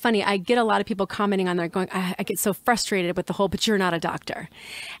 And it's funny, I get a lot of people commenting on there going, I get so frustrated with the whole, but you're not a doctor.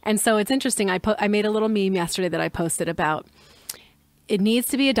 And so it's interesting. I made a little meme yesterday that I posted about it needs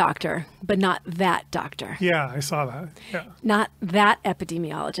to be a doctor, but not that doctor. Yeah, I saw that. Yeah. Not that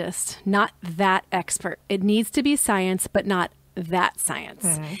epidemiologist, not that expert. It needs to be science, but not that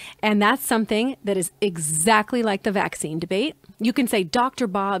science. And that's something that is exactly like the vaccine debate. You can say, Dr.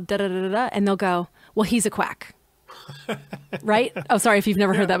 Bob, da-da-da-da-da, and they'll go, well, he's a quack. Right? Oh, sorry if you've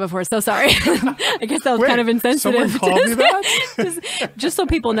never heard that before. So sorry. I guess that was kind of insensitive. Someone called you that? just so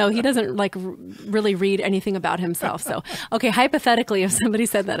people know, he doesn't really read anything about himself. So, okay, hypothetically, if somebody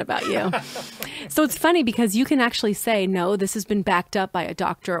said that about you. So it's funny because you can actually say, no, this has been backed up by a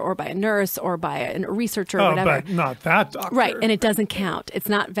doctor or by a nurse or by a researcher or whatever. But not that doctor. Right. And it doesn't count. It's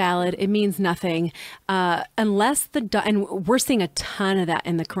not valid. It means nothing unless and we're seeing a ton of that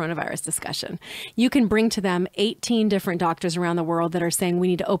in the coronavirus discussion. You can bring to them 18 different doctors around the world that are saying we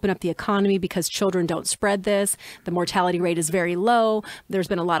need to open up the economy because children don't spread this. The mortality rate is very low. There's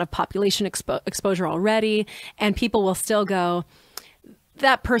been a lot of population exposure already. And people will still go,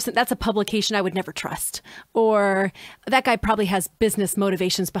 that person, that's a publication I would never trust. Or that guy probably has business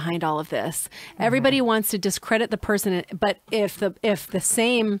motivations behind all of this. Everybody wants to discredit the person. But if the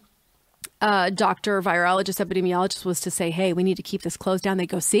same doctor, virologist, epidemiologist was to say, hey, we need to keep this closed down, they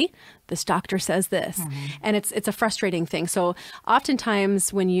go, see, this doctor says this. And it's a frustrating thing. So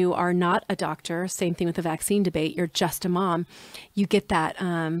oftentimes when you are not a doctor, same thing with the vaccine debate, you're just a mom, you get that,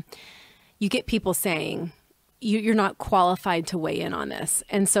 you get people saying, you're not qualified to weigh in on this.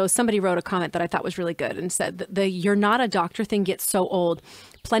 And so somebody wrote a comment that I thought was really good and said that the you're not a doctor thing gets so old.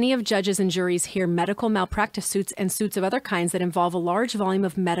 Plenty of judges and juries hear medical malpractice suits and suits of other kinds that involve a large volume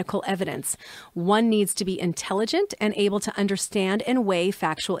of medical evidence. One needs to be intelligent and able to understand and weigh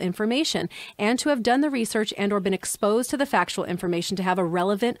factual information and to have done the research and or been exposed to the factual information to have a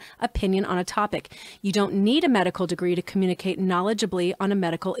relevant opinion on a topic. You don't need a medical degree to communicate knowledgeably on a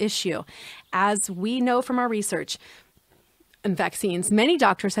medical issue. As we know from our research, and vaccines, many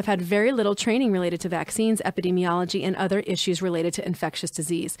doctors have had very little training related to vaccines, epidemiology, and other issues related to infectious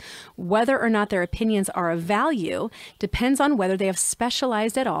disease. Whether or not their opinions are of value depends on whether they have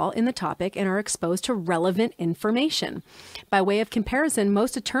specialized at all in the topic and are exposed to relevant information. By way of comparison,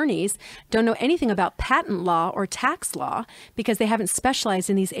 most attorneys don't know anything about patent law or tax law because they haven't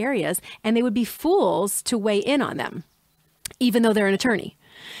specialized in these areas, and they would be fools to weigh in on them, even though they're an attorney.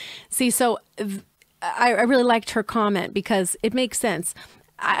 See, so I really liked her comment because it makes sense.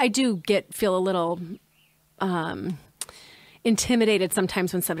 I do feel a little intimidated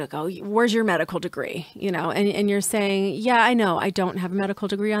sometimes when somebody will go, where's your medical degree? You know, and you're saying, yeah, I know I don't have a medical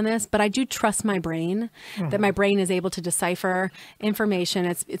degree on this, but I do trust my brain, that my brain is able to decipher information.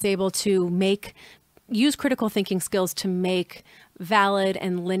 It's able to use critical thinking skills to make valid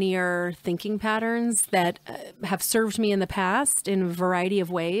and linear thinking patterns that have served me in the past in a variety of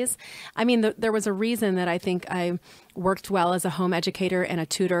ways. I mean, there was a reason that I think I worked well as a home educator and a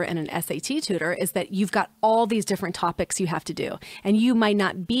tutor and an SAT tutor, is that you've got all these different topics you have to do. And you might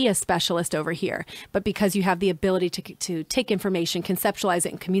not be a specialist over here, but because you have the ability to take information, conceptualize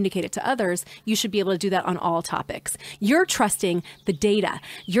it, and communicate it to others, you should be able to do that on all topics. You're trusting the data.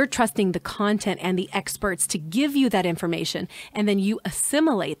 You're trusting the content and the experts to give you that information. And then you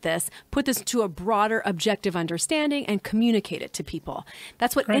assimilate this, put this to a broader objective understanding, and communicate it to people.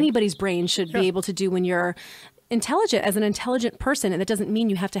 That's what anybody's brain should be able to do when you're intelligent, as an intelligent person. And that doesn't mean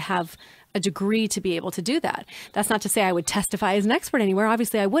you have to have a degree to be able to do that. That's not to say I would testify as an expert anywhere.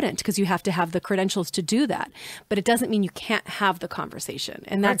 Obviously I wouldn't, because you have to have the credentials to do that. But it doesn't mean you can't have the conversation.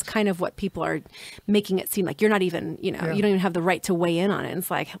 And that's kind of what people are making it seem like. You're not even, you know, you don't even have the right to weigh in on it. And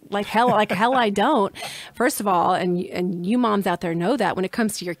it's like hell I don't. First of all, and you moms out there know that when it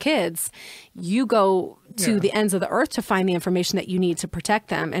comes to your kids, you go to the ends of the earth to find the information that you need to protect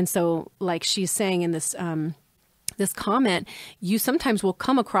them. And so, like she's saying in this comment, you sometimes will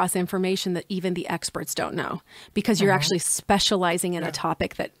come across information that even the experts don't know, because you're actually specializing in a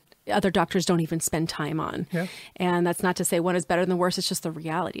topic that other doctors don't even spend time on. Yeah. And that's not to say one is better than the worst. It's just the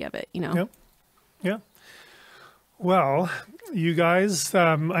reality of it, you know? Yeah. Well, you guys,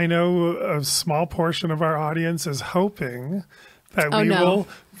 I know a small portion of our audience is hoping that we will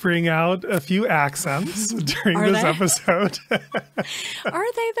bring out a few accents during this episode.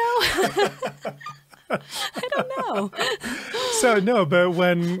 Are they though? I don't know. So no, but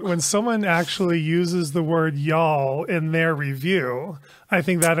when someone actually uses the word y'all in their review, I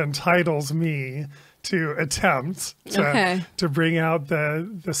think that entitles me to attempt to bring out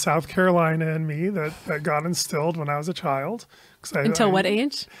the South Carolina in me that got instilled when I was a child. Until what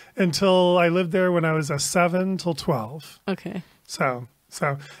age? Until I lived there when I was 7 till 12. Okay. So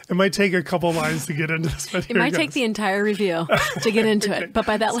it might take a couple lines to get into this, but it might take the entire review to get into it. But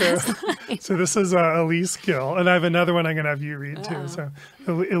by that last line. So this is Elise Gill, and I have another one I'm going to have you read too. So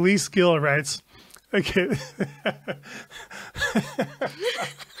Elise Gill writes, okay.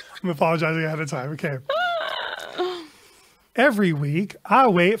 I'm apologizing ahead of time. Okay. Every week, I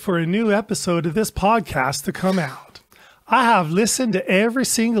wait for a new episode of this podcast to come out. I have listened to every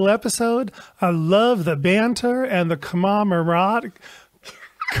single episode. I love the banter and the camaraderie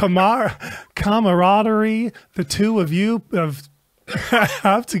the two of you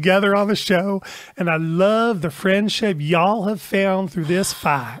have together on the show, and I love the friendship y'all have found through this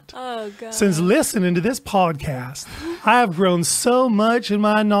fight. Oh, God. Since listening to this podcast, I have grown so much in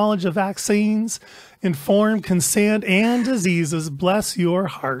my knowledge of vaccines, informed consent, and diseases. Bless your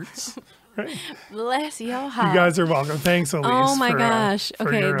hearts. Right. Bless your heart. You guys are welcome. Thanks, Elise. Oh my gosh.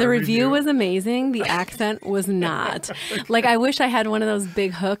 Okay. The review was amazing. The accent was not. Like, I wish I had one of those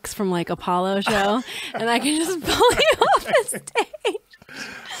big hooks from like Apollo show and I could just pull you off the stage.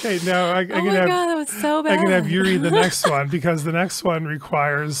 Okay, now God, that was so bad. I can have you read the next one, because the next one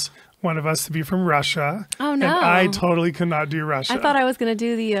requires one of us to be from Russia. Oh no! And I totally could not do Russia. I thought I was going to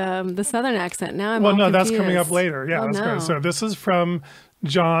do the Southern accent. Now I'm that's coming up later. Yeah, good. So this is from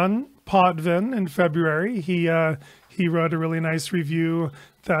John Potvin in February. He wrote a really nice review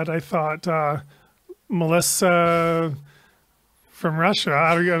that I thought Melissa from Russia.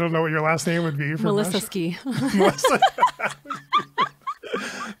 I don't know what your last name would be. From Melissa Russia. Ski. Melissa.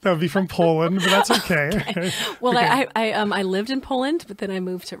 That would be from Poland, but that's okay. Okay. Well, okay. I lived in Poland, but then I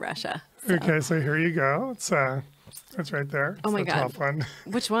moved to Russia. So. Okay, so here you go. It's right there. It's my the God. top one.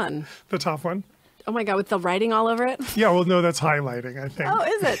 Which one? The top one. Oh my God, with the writing all over it? Yeah, well, no, that's highlighting, I think. Oh,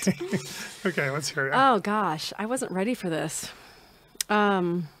 is it? Okay, let's hear it. Oh gosh, I wasn't ready for this.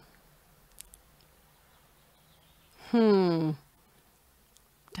 Dichotomous?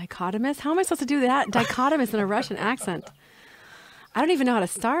 How am I supposed to do that? Dichotomous in a Russian accent. I don't even know how to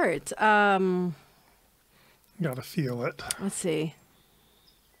start. You gotta feel it. Let's see.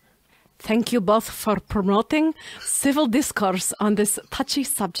 Thank you both for promoting civil discourse on this touchy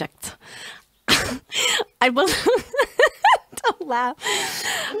subject. I will don't laugh.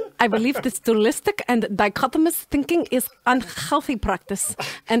 I believe this dualistic and dichotomous thinking is unhealthy practice,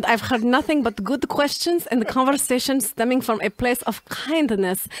 and I've heard nothing but good questions and conversations stemming from a place of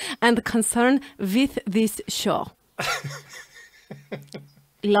kindness and concern with this show.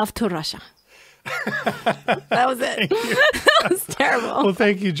 Love to Russia. That was it. That was terrible. Well,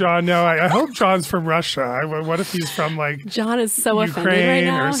 thank you, John. No, I hope John's from Russia. What if he's from like John is so offended right Ukraine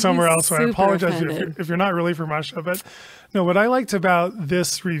now. or somewhere He's else? So I super apologize offended. if you're not really from Russia. But no, what I liked about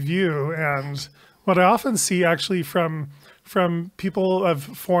this review and what I often see actually from people of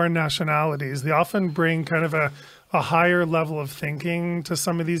foreign nationalities, they often bring kind of a higher level of thinking to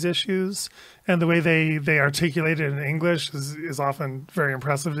some of these issues. And the way they articulate it in English is often very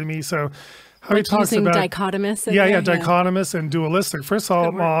impressive to me. So how he Like talks using about dichotomous. in yeah, there, dichotomous and dualistic. First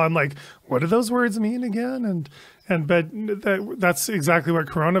of all, I'm like, what do those words mean again? But that's exactly what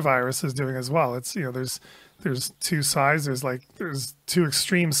coronavirus is doing as well. It's there's two sides. There's two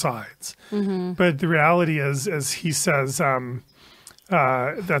extreme sides. Mm-hmm. But the reality is, as he says,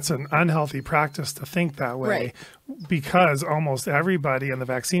 that's an unhealthy practice to think that way, Right. because almost everybody in the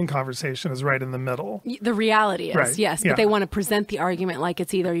vaccine conversation is right in the middle. The reality is, Right, yes, yeah. but they want to present the argument like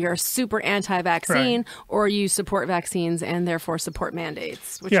it's either you're super anti-vaccine Right. or you support vaccines and therefore support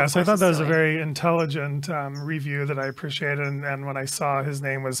mandates. Which Yeah, of so I course thought is that was a silly. very intelligent review that I appreciated. And when I saw his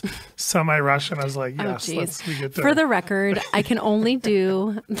name was semi-Russian, I was like, yes, Oh, geez. we get For the record, I can only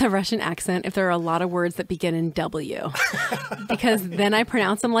do the Russian accent if there are a lot of words that begin in W, because then I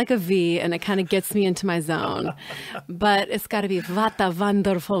pronounce them like a V and it kind of gets me into my zone. But it's got to be what a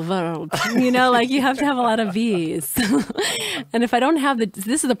wonderful world. Like you have to have a lot of V's. And if I don't have this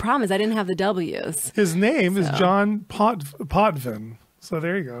is the problem, is I didn't have the W's. His name is John Potvin. So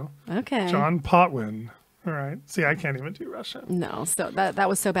there you go. Okay. John Potwin. All right. See, I can't even do Russian. No, so that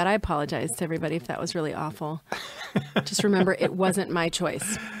was so bad. I apologize to everybody if that was really awful. Just remember, it wasn't my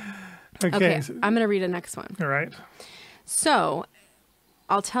choice. Okay, so- I'm going to read a next one. all right. So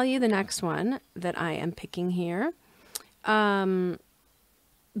I'll tell you the next one that I am picking here.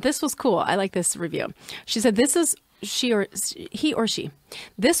 This was cool. I like this review. She said, this is he or she.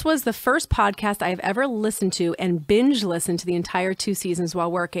 This was the first podcast I have ever listened to and binge listened to the entire 2 seasons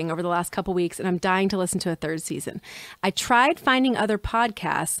while working over the last couple weeks, and I'm dying to listen to a 3rd season. I tried finding other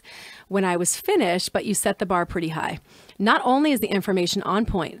podcasts when I was finished, but you set the bar pretty high. Not only is the information on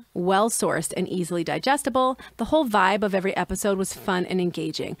point, well-sourced, and easily digestible, the whole vibe of every episode was fun and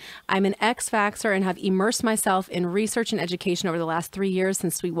engaging. I'm an ex-vaxxer and have immersed myself in research and education over the last 3 years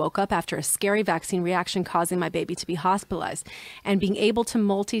since we woke up after a scary vaccine reaction causing my baby to be hospitalized. And being able to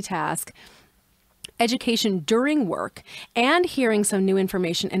multitask education during work and hearing some new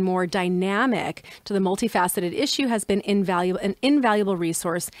information and more dynamic to the multifaceted issue has been an invaluable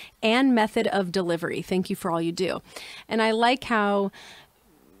resource and method of delivery. Thank you for all you do. And I like how,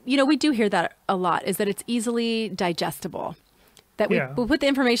 we do hear that a lot, is that it's easily digestible. That we put the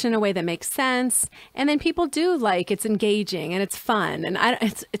information in a way that makes sense, and then people do it's engaging and it's fun, and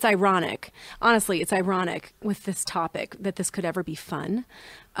it's ironic. Honestly, it's ironic with this topic that this could ever be fun.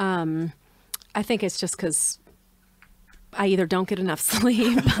 I think it's just because I either don't get enough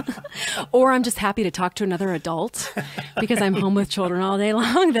sleep or I'm just happy to talk to another adult because I'm home with children all day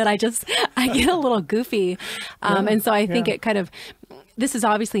long that I get a little goofy. And so I think it kind of, this is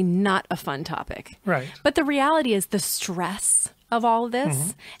obviously not a fun topic. Right. But the reality is the stress of all of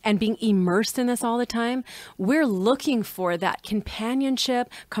this and being immersed in this all the time, we're looking for that companionship,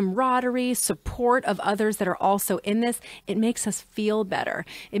 camaraderie, support of others that are also in this. It makes us feel better.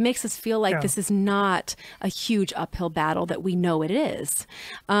 It makes us feel like this is not a huge uphill battle that we know it is,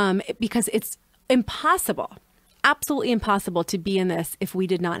 because it's impossible, absolutely impossible to be in this if we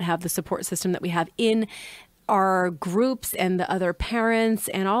did not have the support system that we have in our groups and the other parents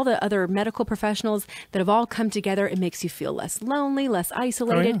and all the other medical professionals that have all come together. It makes you feel less lonely, less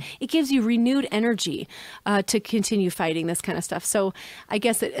isolated. Oh, yeah. It gives you renewed energy to continue fighting this kind of stuff. So I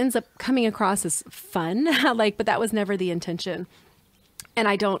guess it ends up coming across as fun, but that was never the intention. And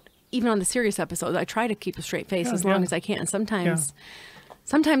I don't, even on the serious episodes, I try to keep a straight face as long as I can. Sometimes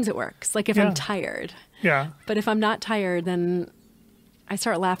it works, like if I'm tired. Yeah. But if I'm not tired, then I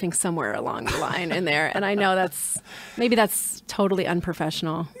start laughing somewhere along the line in there. And I know that's totally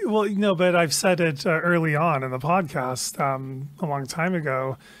unprofessional. Well, but I've said it early on in the podcast a long time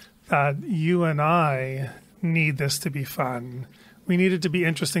ago that you and I need this to be fun. We need it to be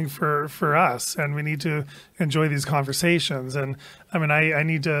interesting for us, and we need to enjoy these conversations. And I mean, I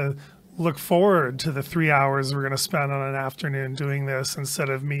need to look forward to the 3 hours we're going to spend on an afternoon doing this instead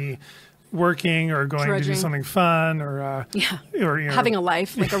of me working or going to do Drudging. something fun or Having a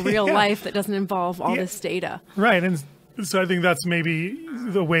life, like a real life that doesn't involve all this data. Right. And so I think that's maybe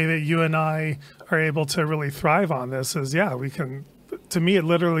the way that you and I are able to really thrive on this is, we can, to me, it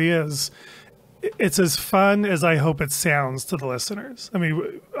literally is, it's as fun as I hope it sounds to the listeners. I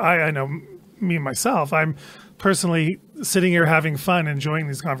mean, I know me myself, I'm personally sitting here having fun, enjoying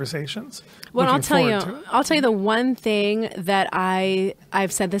these conversations. Well, Looking forward to it. I'll tell you the one thing that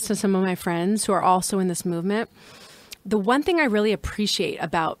I've said this to some of my friends who are also in this movement. The one thing I really appreciate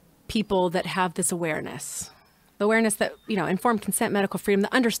about people that have this awareness, the awareness that, informed consent, medical freedom,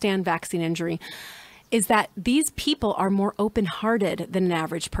 that understand vaccine injury, is that these people are more open-hearted than an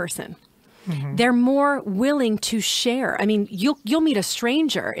average person. Mm-hmm. They're more willing to share. I mean, you'll meet a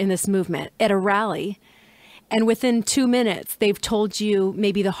stranger in this movement at a rally, and within 2 minutes, they've told you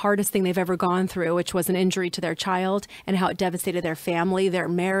maybe the hardest thing they've ever gone through, which was an injury to their child and how it devastated their family, their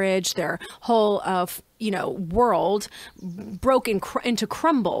marriage, their whole world broke into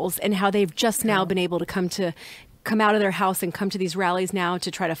crumbles, and how they've just now been able to come out of their house and come to these rallies now to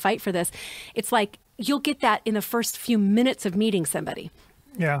try to fight for this. It's like you'll get that in the first few minutes of meeting somebody.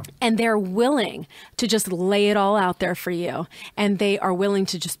 Yeah. And they're willing to just lay it all out there for you. And they are willing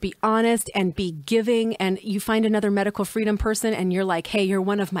to just be honest and be giving. And you find another medical freedom person and you're like, hey, you're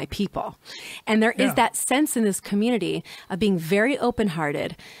one of my people. And there is that sense in this community of being very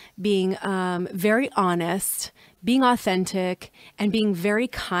open-hearted, being very honest, being authentic, and being very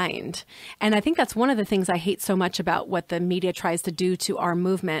kind. And I think that's one of the things I hate so much about what the media tries to do to our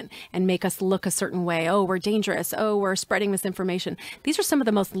movement and make us look a certain way. Oh, we're dangerous. Oh, we're spreading misinformation. These are some of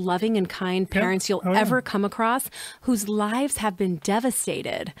the most loving and kind parents you'll ever come across, whose lives have been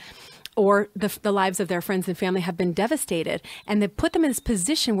devastated, or the lives of their friends and family have been devastated. And they put them in this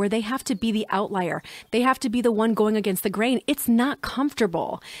position where they have to be the outlier. They have to be the one going against the grain. It's not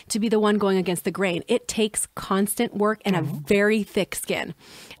comfortable to be the one going against the grain. It takes constant work and a very thick skin.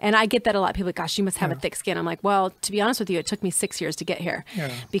 And I get that a lot. People are like, gosh, you must have a thick skin. I'm like, well, to be honest with you, it took me 6 years to get here.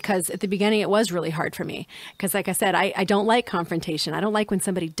 Because at the beginning, it was really hard for me. Because like I said, I don't like confrontation. I don't like when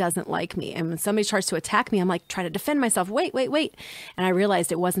somebody doesn't like me. And when somebody tries to attack me, I'm like, try to defend myself. Wait. And I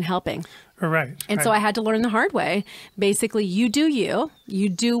realized it wasn't helping. Right. And so I had to learn the hard way. Basically, you do you. You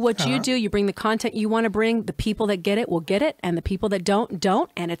do what you do. You bring the content you want to bring. The people that get it will get it. And the people that don't.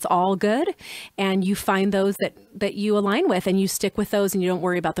 And it's all good. And you find those that you align with and you stick with those and you don't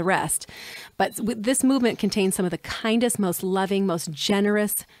worry about the rest. But this movement contains some of the kindest, most loving, most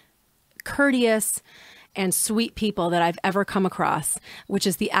generous, courteous, and sweet people that I've ever come across, which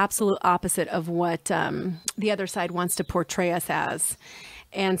is the absolute opposite of what the other side wants to portray us as.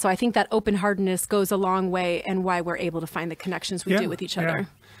 And so I think that open-heartedness goes a long way, and why we're able to find the connections we do with each other.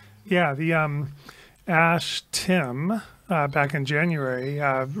 Yeah, the Ash Tim back in January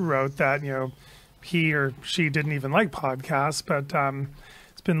wrote that, he or she didn't even like podcasts, but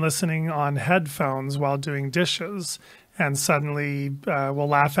has been listening on headphones while doing dishes, and suddenly will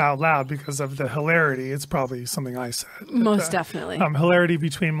laugh out loud because of the hilarity. It's probably something I said. Most definitely. Hilarity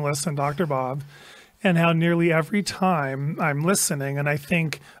between Melissa and Dr. Bob. And how nearly every time I'm listening and I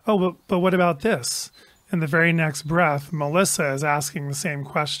think, oh, but what about this? In the very next breath, Melissa is asking the same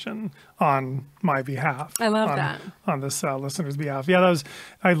question on my behalf. I love that. On this listener's behalf. Yeah,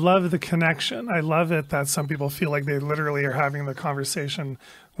 I love the connection. I love it that some people feel like they literally are having the conversation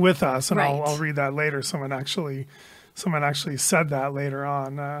with us. And I'll read that later. Someone actually said that later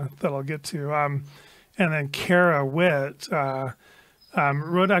on that I'll get to. And then Kara Witt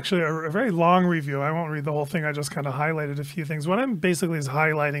wrote actually a very long review. I won't read the whole thing. I just kind of highlighted a few things. What I'm basically is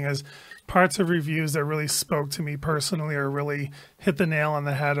highlighting is parts of reviews that really spoke to me personally or really hit the nail on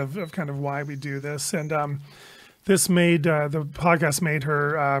the head of kind of why we do this. And this made the podcast made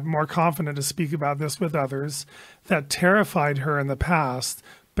her more confident to speak about this with others. That terrified her in the past,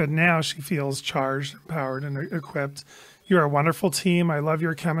 but now she feels charged, empowered, and equipped. You're a wonderful team. I love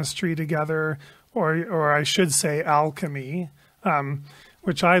your chemistry together, or I should say alchemy.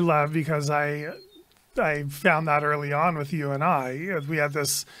 Which I love because I found that early on with you and I. We had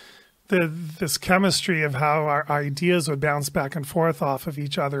this chemistry of how our ideas would bounce back and forth off of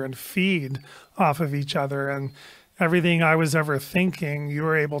each other and feed off of each other. And everything I was ever thinking, you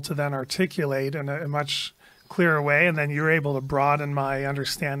were able to then articulate in a much clearer way. And then you were able to broaden my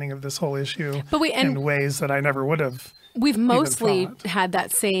understanding of this whole issue in ways that I never would have. We've mostly had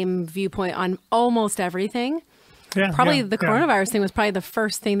that same viewpoint on almost everything. Yeah, probably the coronavirus thing was probably the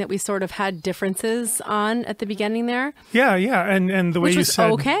first thing that we sort of had differences on at the beginning there. Yeah. And the way you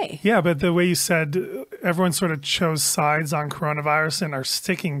said, okay. Yeah, but the way you said everyone sort of chose sides on coronavirus and are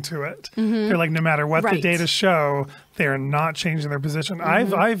sticking to it. Mm-hmm. They're like, no matter what the data show, they are not changing their position.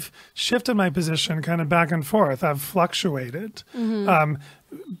 Mm-hmm. I've shifted my position kind of back and forth. I've fluctuated. Mm-hmm.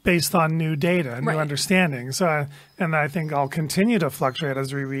 Based on new data and new understanding. So, and I think I'll continue to fluctuate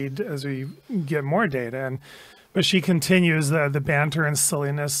as we get more data. But she continues, the banter and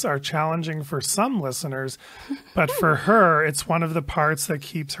silliness are challenging for some listeners, but for her, it's one of the parts that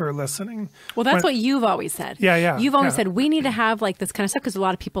keeps her listening. Well, that's what you've always said. Yeah. You've always said, we need to have like this kind of stuff because a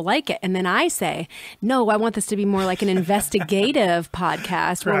lot of people like it. And then I say, no, I want this to be more like an investigative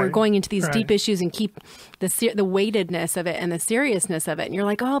podcast where we're going into these deep issues and keep the weightedness of it and the seriousness of it. And you're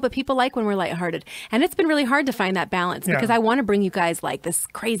like, oh, but people like when we're lighthearted. And it's been really hard to find that balance because I want to bring you guys like this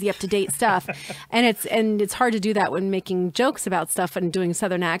crazy up-to-date stuff. and it's hard to do that when making jokes about stuff and doing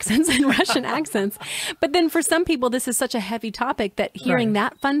Southern accents and Russian accents. But then for some people, this is such a heavy topic that hearing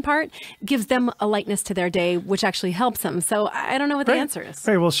that fun part gives them a lightness to their day, which actually helps them. So I don't know what the answer is.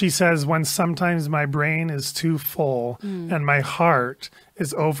 Right. Well, she says, when sometimes my brain is too full and my heart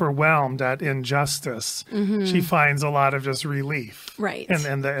is overwhelmed at injustice, she finds a lot of just relief. Right.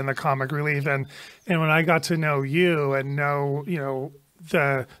 In the comic relief. And when I got to know you and know,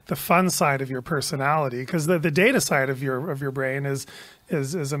 the fun side of your personality, because the data side of your brain is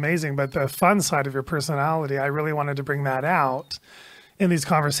amazing, but the fun side of your personality, I really wanted to bring that out in these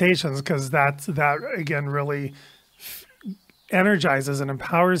conversations because that again really energizes and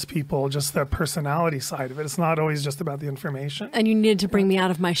empowers people, just the personality side of it. It's not always just about the information. And you needed to bring me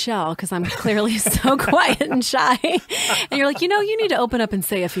out of my shell because I'm clearly so quiet and shy. And you're like, you need to open up and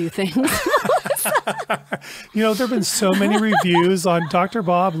say a few things. There have been so many reviews on Dr.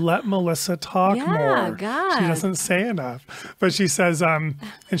 Bob, let Melissa talk more. God. She doesn't say enough. But she says, and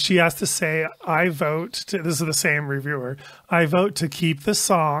she has to say, this is the same reviewer, I vote to keep the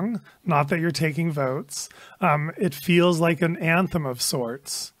song, not that you're taking votes. It feels like an anthem of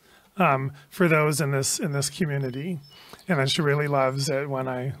sorts for those in this community. And then she really loves it when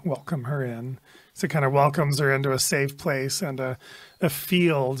I welcome her in. So it kind of welcomes her into a safe place and a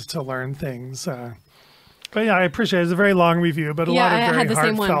field to learn things. But yeah, I appreciate it. It's a very long review, but a lot of very had the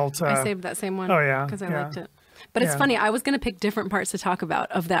heartfelt. Same one. I saved that same one. Oh, yeah. Because I liked it. But it's funny. I was going to pick different parts to talk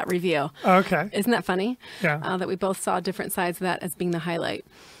about of that review. Okay. Isn't that funny? Yeah. That we both saw different sides of that as being the highlight.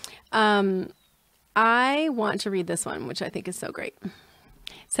 I want to read this one, which I think is so great. It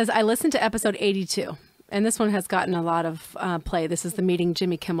says, I listened to episode 82. And this one has gotten a lot of play. This is the Meeting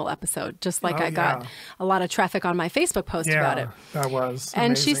Jimmy Kimmel episode, just like I got a lot of traffic on my Facebook post about it. That was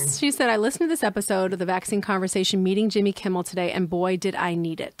And amazing. she said, I listened to this episode of the Vaccine Conversation Meeting Jimmy Kimmel today, and boy, did I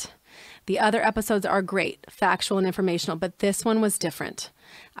need it. The other episodes are great, factual and informational, but this one was different.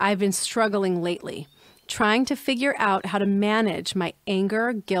 I've been struggling lately, trying to figure out how to manage my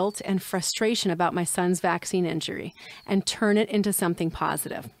anger, guilt, and frustration about my son's vaccine injury and turn it into something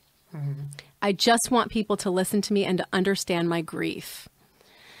positive. I just want people to listen to me and to understand my grief.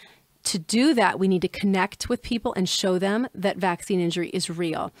 To do that, we need to connect with people and show them that vaccine injury is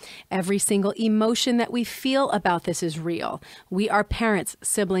real. Every single emotion that we feel about this is real. We are parents,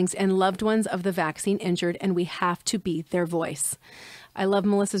 siblings, and loved ones of the vaccine injured, and we have to be their voice. I love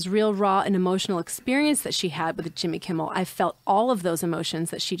Melissa's real, raw, and emotional experience that she had with Jimmy Kimmel. I felt all of those emotions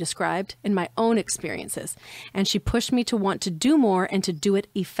that she described in my own experiences, and she pushed me to want to do more and to do it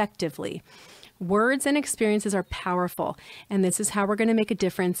effectively. Words and experiences are powerful, and this is how we're going to make a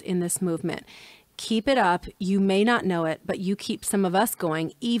difference in this movement. Keep it up. You may not know it, but you keep some of us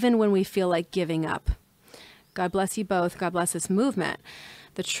going, even when we feel like giving up. God bless you both. God bless this movement.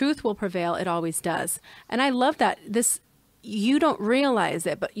 The truth will prevail. It always does. And I love that you don't realize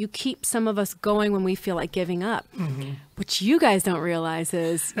it, but you keep some of us going when we feel like giving up. Mm-hmm. What you guys don't realize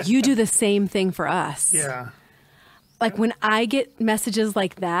is you do the same thing for us. Yeah. Like when I get messages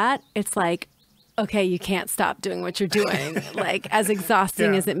like that, it's like, okay, you can't stop doing what you're doing, like as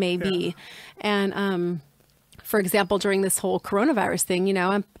exhausting as it may be. And for example, during this whole coronavirus thing,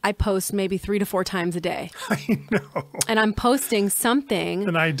 I post maybe 3 to 4 times a day. I know. And I'm posting something.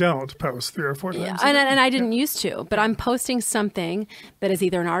 And I don't post 3 or 4 times. Yeah, and I didn't used to, but I'm posting something that is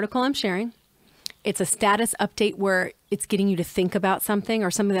either an article I'm sharing, it's a status update where it's getting you to think about something or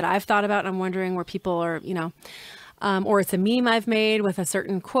something that I've thought about and I'm wondering where people are, or it's a meme I've made with a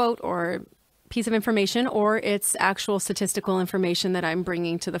certain quote or piece of information, or it's actual statistical information that I'm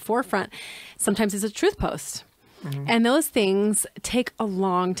bringing to the forefront. Sometimes it's a truth post. Mm-hmm. And those things take a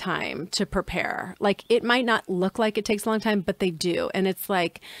long time to prepare. Like it might not look like it takes a long time, but they do. And it's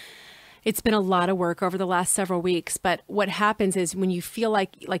like, it's been a lot of work over the last several weeks. But what happens is when you feel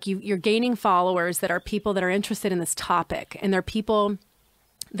like you're gaining followers that are people that are interested in this topic, and they're people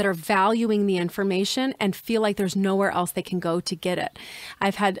that are valuing the information and feel like there's nowhere else they can go to get it.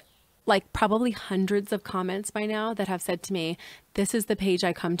 I've had probably hundreds of comments by now that have said to me, this is the page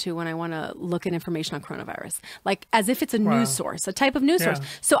I come to when I want to look at information on coronavirus, like as if it's a news source, a type of news source.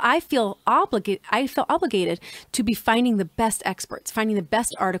 So I feel obligated to be finding the best experts, finding the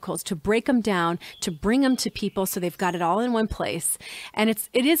best articles, to break them down, to bring them to people so they've got it all in one place. And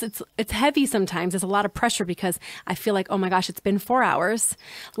it's heavy sometimes. There's a lot of pressure because I feel like, oh my gosh, it's been 4 hours.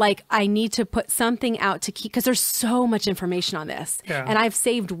 Like I need to put something out to keep, because there's so much information on this. Yeah. And I've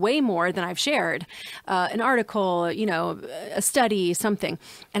saved way more than I've shared. An article, a study, something.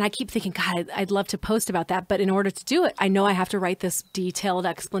 And I keep thinking, God, I'd love to post about that. But in order to do it, I know I have to write this detailed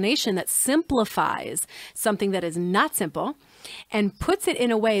explanation that simplifies something that is not simple and puts it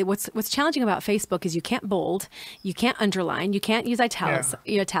in a way. What's challenging about Facebook is you can't bold, you can't underline, you can't use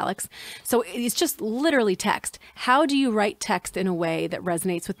italics. So it's just literally text. How do you write text in a way that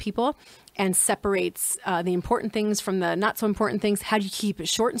resonates with people and separates the important things from the not so important things? How do you keep it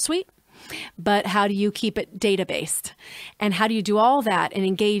short and sweet? But how do you keep it data-based? And how do you do all that and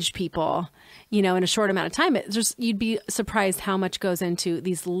engage people, in a short amount of time? You'd be surprised how much goes into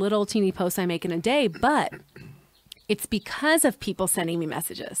these little teeny posts I make in a day. But it's because of people sending me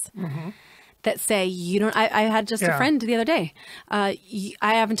messages that say, I had just a friend the other day. I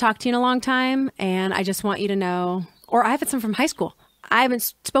haven't talked to you in a long time, and I just want you to know, or I have some from high school. I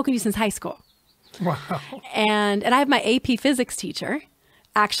haven't spoken to you since high school. Wow. And I have my AP physics teacher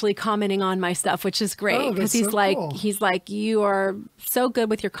actually commenting on my stuff, which is great because he's like, you are so good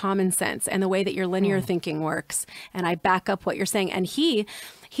with your common sense and the way that your linear thinking works. And I back up what you're saying. And he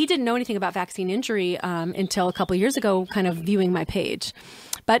didn't know anything about vaccine injury until a couple of years ago, kind of viewing my page.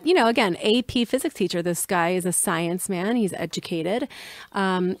 But, again, AP physics teacher, this guy is a science man. He's educated.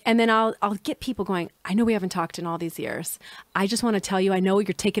 And then I'll get people going, I know we haven't talked in all these years. I just want to tell you, I know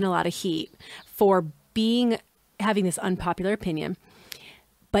you're taking a lot of heat for having this unpopular opinion.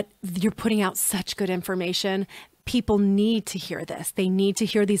 But you're putting out such good information. People need to hear this. They need to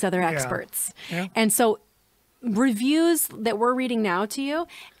hear these other experts. Yeah. And so reviews that we're reading now to you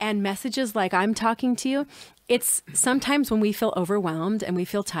and messages like I'm talking to you, it's sometimes when we feel overwhelmed and we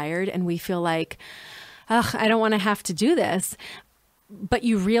feel tired and we feel like, I don't want to have to do this. But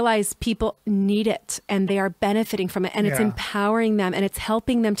you realize people need it and they are benefiting from it, and it's empowering them and it's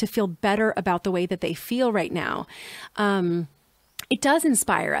helping them to feel better about the way that they feel right now. It does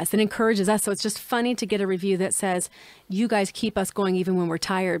inspire us and encourages us. So it's just funny to get a review that says, you guys keep us going even when we're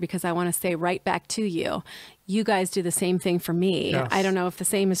tired, because I want to say right back to you, you guys do the same thing for me. Yes. I don't know if the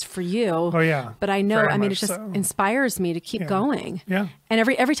same is for you. Oh, yeah. But I know, it just inspires me to keep going. Yeah. And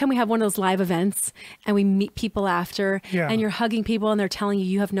every time we have one of those live events and we meet people after and you're hugging people and they're telling you,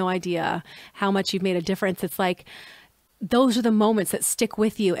 you have no idea how much you've made a difference. It's like, those are the moments that stick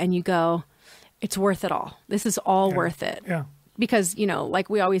with you and you go, it's worth it all. This is all worth it. Yeah. Because, like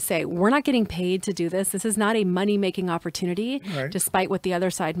we always say, we're not getting paid to do this. This is not a money-making opportunity, despite what the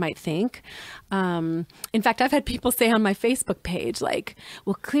other side might think. In fact, I've had people say on my Facebook page, like,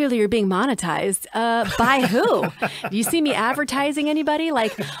 well, clearly you're being monetized. By who? Do you see me advertising anybody?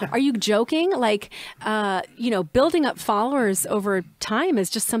 Like, are you joking? Like, building up followers over time is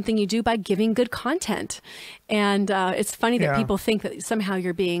just something you do by giving good content. And it's funny that people think that somehow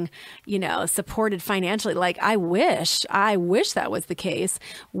you're being, supported financially. Like, I wish that was the case.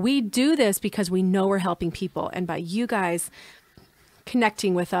 We do this because we know we're helping people. And by you guys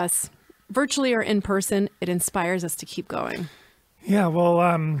connecting with us virtually or in person, it inspires us to keep going. Yeah, well,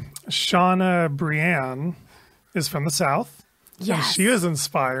 Shauna Brienne is from the South. Yes. She is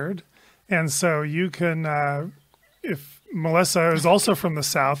inspired. And so you can, if Melissa is also from the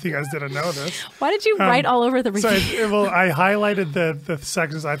South, you guys didn't know this. Why did you write all over the review? So I highlighted the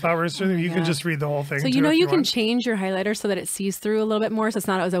sections I thought were interesting. You can just read the whole thing. So you can change your highlighter so that it sees through a little bit more, so it's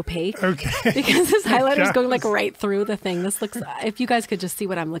not as opaque. Okay. Because this highlighter is going like right through the thing. This looks, if you guys could just see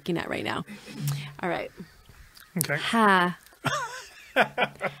what I'm looking at right now. All right. Okay.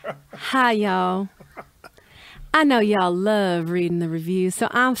 Hi, y'all. I know y'all love reading the reviews, so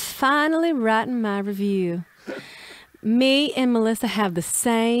I'm finally writing my review. Me and Melissa have the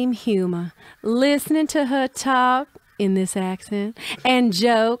same humor. Listening to her talk in this accent and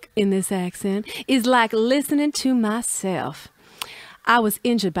joke in this accent is like listening to myself. I was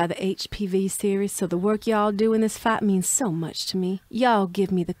injured by the HPV series, so the work y'all do in this fight means so much to me. Y'all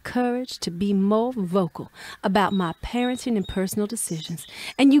give me the courage to be more vocal about my parenting and personal decisions,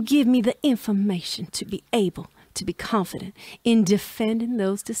 and you give me the information to be able to be confident in defending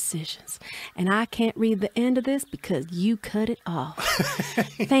those decisions. And I can't read the end of this because you cut it off.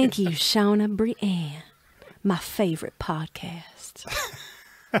 Thank you, Shauna Brienne, my favorite podcast.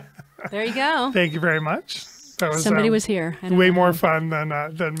 There you go. Thank you very much. That was, Somebody was here. I don't way know. more fun than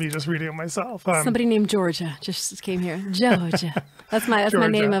me just reading it myself. Somebody named Georgia just came here. Georgia. That's my Georgia.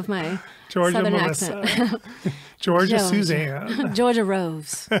 name of my Georgia Southern Melissa. accent. Georgia Georgia. Suzanne. Georgia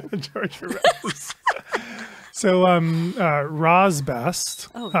Rose. Georgia Rose. So, Roz Best.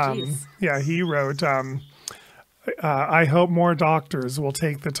 Oh, geez. He wrote, I hope more doctors will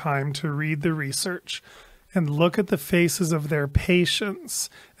take the time to read the research and look at the faces of their patients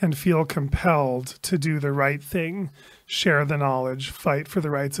and feel compelled to do the right thing, share the knowledge, fight for the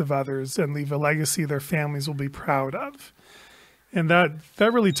rights of others, and leave a legacy their families will be proud of. And that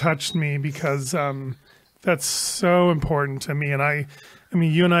really touched me because that's so important to me. And I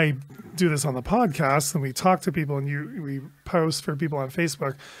mean, you and I do this on the podcast and we talk to people and we post for people on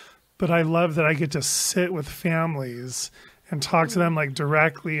Facebook, but I love that I get to sit with families and talk to them like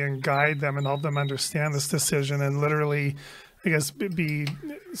directly and guide them and help them understand this decision and literally, I guess, be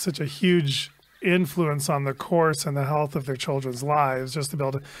such a huge influence on the course and the health of their children's lives, just to be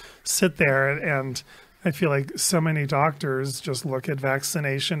able to sit there. And I feel like so many doctors just look at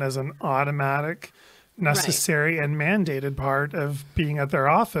vaccination as an automatic, necessary, and mandated part of being at their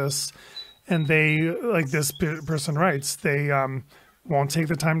office. And they, like this person writes, they won't take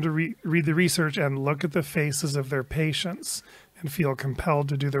the time to read the research and look at the faces of their patients and feel compelled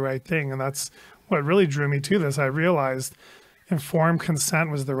to do the right thing. And that's what really drew me to this. I realized informed consent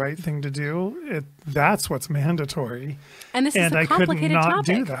was the right thing to do. That's what's mandatory. And this is a I could complicated not topic.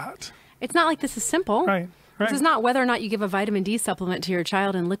 do that. It's not like this is simple. Right. This is not whether or not you give a vitamin D supplement to your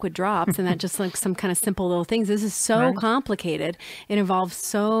child in liquid drops and that just like some kind of simple little things. This is so complicated. It involves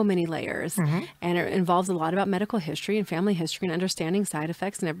so many layers and it involves a lot about medical history and family history and understanding side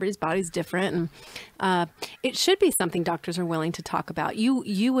effects, and everybody's body's different. And it should be something doctors are willing to talk about.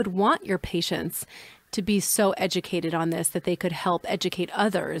 You would want your patients to be so educated on this that they could help educate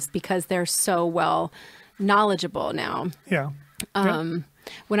others because they're so well knowledgeable now. Yeah.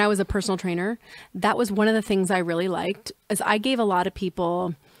 When I was a personal trainer, that was one of the things I really liked, is I gave a lot of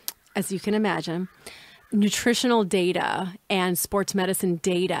people, as you can imagine, nutritional data and sports medicine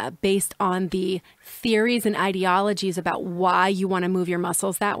data based on the theories and ideologies about why you want to move your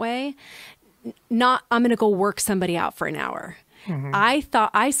muscles that way. Not, I'm going to go work somebody out for an hour.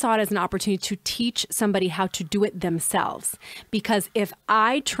 I saw it as an opportunity to teach somebody how to do it themselves. Because if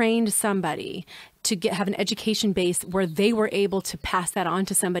I trained somebody to have an education base where they were able to pass that on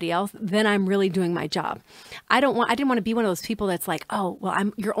to somebody else, then I'm really doing my job. I didn't want to be one of those people that's like, oh,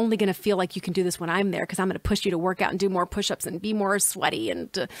 well, you're only going to feel like you can do this when I'm there because I'm going to push you to work out and do more push-ups and be more sweaty.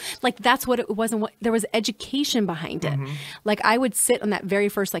 And like, that's what it wasn't. There was education behind it. Like I would sit on that very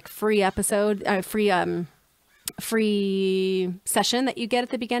first like free episode, free session that you get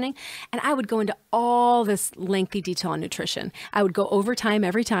at the beginning. And I would go into all this lengthy detail on nutrition. I would go overtime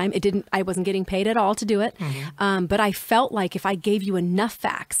every time. I wasn't getting paid at all to do it. But I felt like if I gave you enough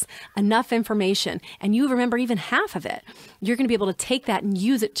facts, enough information, and you remember even half of it, you're going to be able to take that and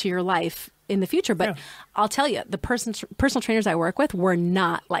use it to your life in the future. But I'll tell you, the personal trainers I work with were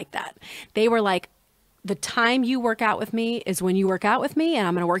not like that. They were like, the time you work out with me is when you work out with me, and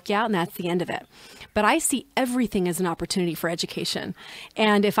I'm going to work you out, and that's the end of it. But I see everything as an opportunity for education.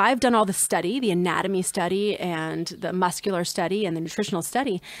 And if I've done all the study, the anatomy study and the muscular study and the nutritional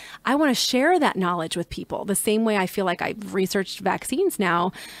study, I want to share that knowledge with people the same way I feel like I've researched vaccines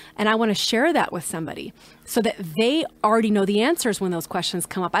now, and I want to share that with somebody so that they already know the answers when those questions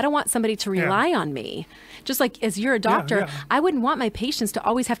come up. I don't want somebody to rely on me. Just like as you're a doctor, I wouldn't want my patients to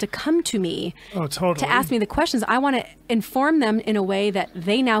always have to come to me to ask me the questions. I want to inform them in a way that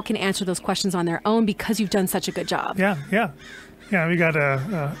they now can answer those questions on their own because you've done such a good job. Yeah. We got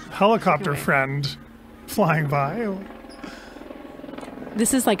a helicopter friend flying by.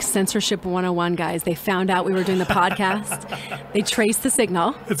 This is like censorship 101, guys. They found out we were doing the podcast. They traced the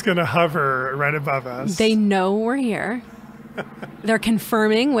signal. It's going to hover right above us. They know we're here. They're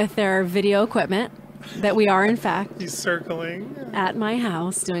confirming with their video equipment that we are, in fact, He's circling at my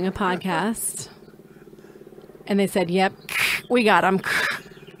house doing a podcast. And they said, yep, we got him.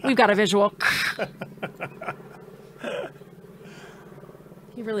 We've got a visual.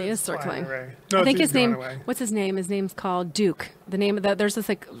 He really is circling. No, I think he's his name, going away. what's his name? His name's called Duke. The name of there's this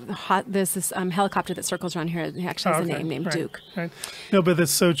like helicopter that circles around here. He actually has a name named Duke. Right. No, but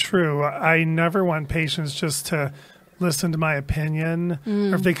that's so true. I never want patients just to listen to my opinion,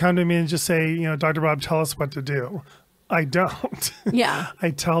 or if they come to me and just say, Dr. Bob, tell us what to do. I don't. Yeah.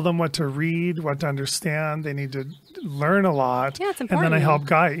 I tell them what to read, what to understand. They need to learn a lot. Yeah, it's and important. then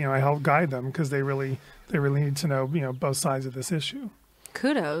I help guide them because they really need to know, both sides of this issue.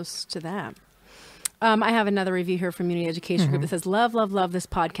 Kudos to that. I have another review here from Community Education Group that says, love, love, love this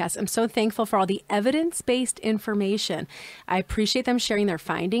podcast. I'm so thankful for all the evidence-based information. I appreciate them sharing their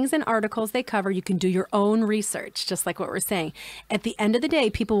findings and articles they cover. You can do your own research, just like what we're saying. At the end of the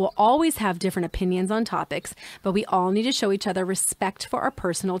day, people will always have different opinions on topics, but we all need to show each other respect for our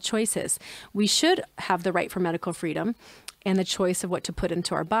personal choices. We should have the right for medical freedom and the choice of what to put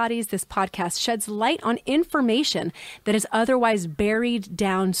into our bodies. This podcast sheds light on information that is otherwise buried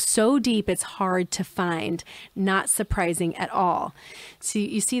down so deep it's hard to find. Not surprising at all. So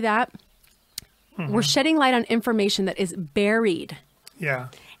you see that? We're shedding light on information that is buried. Yeah.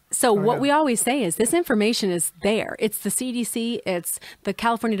 So what we always say is this information is there. It's the CDC, it's the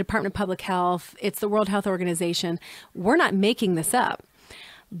California Department of Public Health, it's the World Health Organization. We're not making this up.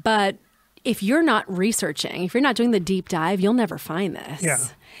 But if you're not researching, if you're not doing the deep dive, you'll never find this. Yeah.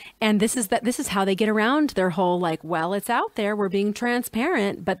 And this is how they get around their whole like, well, it's out there, we're being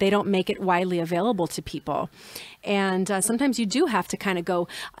transparent, but they don't make it widely available to people. And sometimes you do have to kind of go,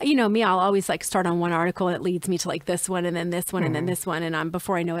 you know, me, I'll always like start on one article and it leads me to like this one and then this one and then this one. And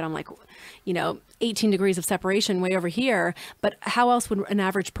before I know it, I'm like, you know, 18 degrees of separation way over here. But how else would an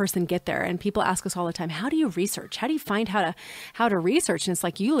average person get there? And people ask us all the time, how do you research? How do you find how to research? And it's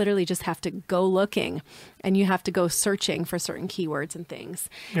like, you literally just have to go looking and you have to go searching for certain keywords and things.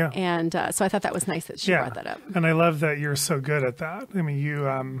 Yeah. And so I thought that was nice that she brought that up. And I love that you're so good at that. I mean, you,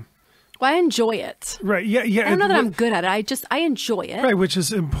 well, I enjoy it. right. Yeah. Yeah. I don't know that I'm good at it. I enjoy it. Right. Which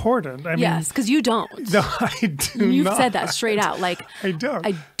is important. I Yes, because you don't. mean, no, I do You've not. said that straight out. Like, I don't.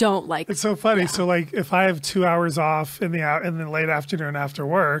 I don't like It's so funny. So like if I have 2 hours off in the late afternoon after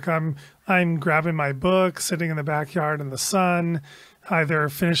work, I'm grabbing my book, sitting in the backyard in the sun, either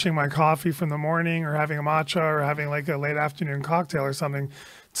finishing my coffee from the morning or having a matcha or having like a late afternoon cocktail or something.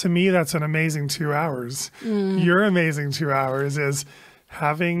 To me, that's an amazing 2 hours. Your amazing 2 hours is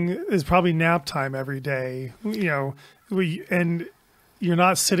probably nap time every day, you know, and you're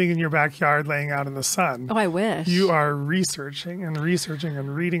not sitting in your backyard laying out in the sun. Oh, I wish. You are researching and researching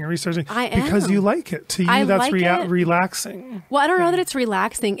and reading and researching I because am. you like it. To you, I that's like it. relaxing. Well, I don't know that it's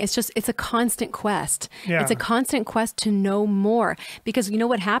relaxing. It's a constant quest. Yeah. It's a constant quest to know more because you know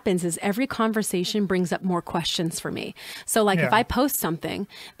what happens is every conversation brings up more questions for me. So like if Yeah. I post something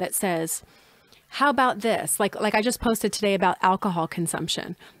that says, how about this? Like I just posted today about alcohol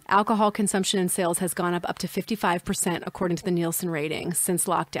consumption. Alcohol consumption and sales has gone up to 55% according to the Nielsen ratings since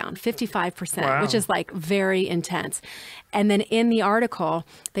lockdown. 55%, Wow. which is like very intense. And then in the article,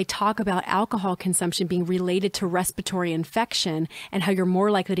 they talk about alcohol consumption being related to respiratory infection and how you're more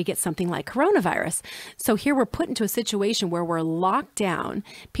likely to get something like coronavirus. So here we're put into a situation where we're locked down.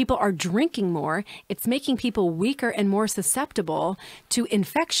 People are drinking more. It's making people weaker and more susceptible to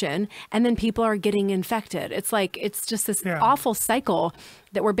infection. And then people are getting infected. It's like, it's just this awful cycle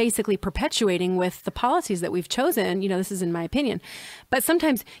that we're basically perpetuating with the policies that we've chosen. You know, this is in my opinion. But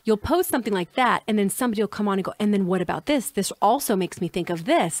sometimes you'll post something like that and then somebody will come on and go, and then what about this? This also makes me think of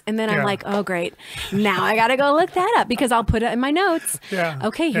this. And then I'm like, oh, great. Now I got to go look that up because I'll put it in my notes. Yeah.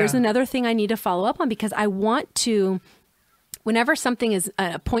 Okay, here's another thing I need to follow up on because I want to, whenever something is,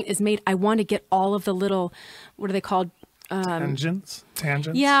 a point is made, I want to get all of the little, what are they called? Tangents?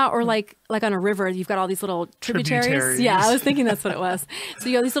 Yeah, or like on a river, you've got all these little tributaries. Yeah, I was thinking that's what it was. So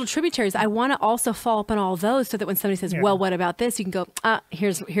you have these little tributaries. I want to also follow up on all those so that when somebody says, well, what about this? You can go,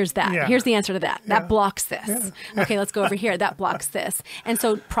 here's that. Yeah. Here's the answer to that. That blocks this. Okay, let's go over here. That blocks this. And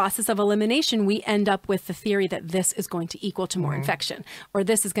so process of elimination, we end up with the theory that this is going to equal to more infection, or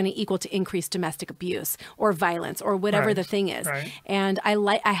this is going to equal to increased domestic abuse or violence or whatever the thing is. Right. And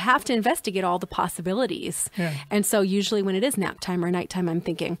I have to investigate all the possibilities. Yeah. And so usually when it is nap time or nighttime, I'm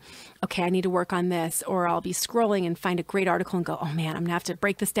thinking, okay, I need to work on this, or I'll be scrolling and find a great article and go, oh man, I'm gonna have to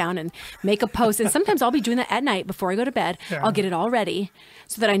break this down and make a post. And sometimes I'll be doing that at night before I go to bed. Yeah. I'll get it all ready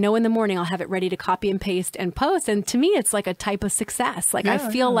so that I know in the morning I'll have it ready to copy and paste and post. And to me, it's like a type of success. Like I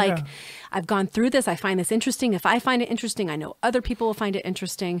feel like I've gone through this. I find this interesting. If I find it interesting, I know other people will find it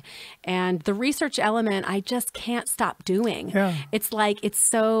interesting. And the research element, I just can't stop doing. Yeah. It's like, it's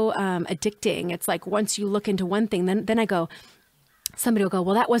so addicting. It's like once you look into one thing, then I go, somebody will go,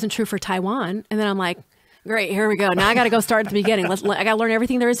 well, that wasn't true for Taiwan. And then I'm like, great, here we go. Now I got to go start at the beginning. I got to learn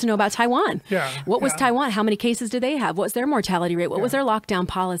everything there is to know about Taiwan. Yeah. What was Taiwan? How many cases did they have? What was their mortality rate? What was their lockdown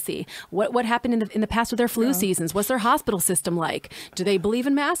policy? What happened in the past with their flu seasons? What's their hospital system like? Do they believe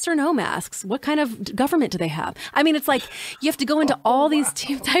in masks or no masks? What kind of government do they have? I mean, it's like you have to go into all these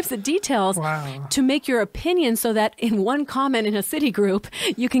types of details to make your opinion so that in one comment in a city group,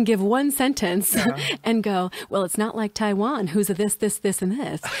 you can give one sentence and go, well, it's not like Taiwan, who's a this, and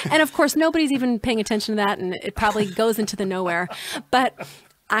this. And of course, nobody's even paying attention to that. And it probably goes into the nowhere. But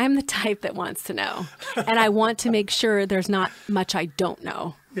I'm the type that wants to know. And I want to make sure there's not much I don't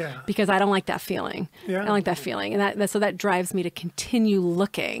know. Yeah. Because I don't like that feeling. Yeah. I don't like that feeling. And so that drives me to continue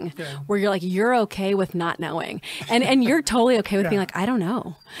looking Yeah. where you're like, you're okay with not knowing. And you're totally okay with Yeah. being like, I don't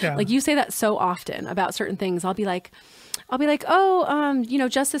know. Yeah. Like you say that so often about certain things. I'll be like, oh,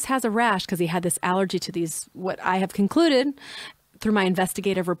 Justice has a rash because he had this allergy to these, what I have concluded through my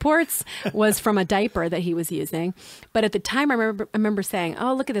investigative reports was from a diaper that he was using. But at the time, I remember saying,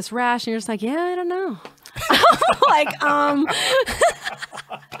 oh, look at this rash. And you're just like, yeah, I don't know.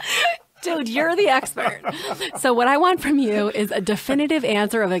 Dude, you're the expert. So what I want from you is a definitive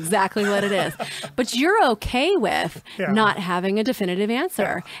answer of exactly what it is. But you're okay with not having a definitive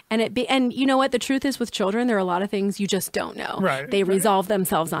answer. And you know what? The truth is with children, there are a lot of things you just don't know. Right. They resolve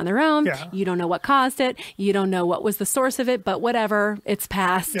themselves on their own. Yeah. You don't know what caused it. You don't know what was the source of it, but whatever, it's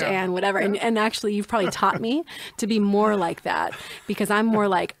past and whatever. Yeah. And actually, you've probably taught me to be more like that because I'm more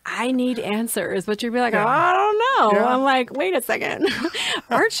like, I need answers. But you'd be like, oh, I don't know. Yeah. I'm like, wait a second.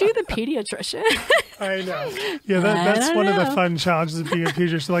 Aren't you the pediatrician? I know. Yeah, that's one of the fun challenges of being a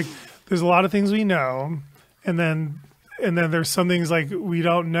pediatrician. Like, there's a lot of things we know, and then there's some things like we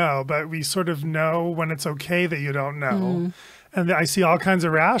don't know, but we sort of know when it's okay that you don't know. And I see all kinds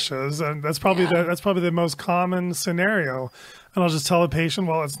of rashes, and that's probably the most common scenario. And I'll just tell the patient,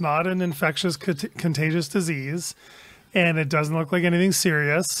 well, it's not an infectious contagious disease, and it doesn't look like anything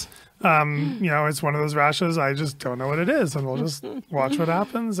serious. It's one of those rashes. I just don't know what it is, and we'll just watch what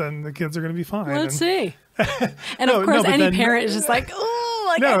happens, and the kids are going to be fine. Let's see. And of course, any parent is just like,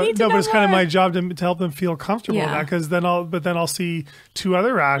 oh, I need to know but it's kind of more. my job to help them feel comfortable with that, because then I'll see two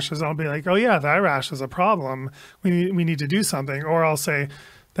other rashes, and I'll be like, oh yeah, that rash is a problem. We need to do something, or I'll say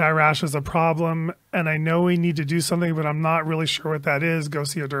that rash is a problem, and I know we need to do something, but I'm not really sure what that is. Go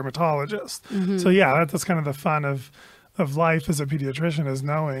see a dermatologist. So yeah, that's kind of the fun of life as a pediatrician, is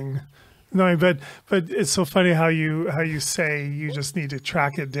knowing, but it's so funny how you say you just need to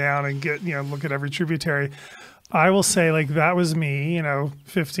track it down and get, look at every tributary. I will say, like, that was me,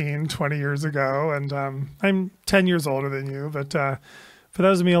 15, 20 years ago, and I'm 10 years older than you, but that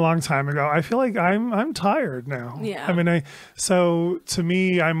was me a long time ago. I feel like I'm tired now. Yeah. I mean, so to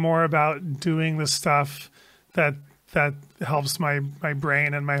me, I'm more about doing the stuff that helps my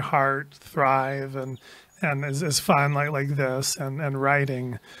brain and my heart thrive and is fun, like this and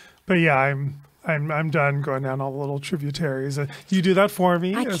writing. But yeah, I'm done going down all the little tributaries. You do that for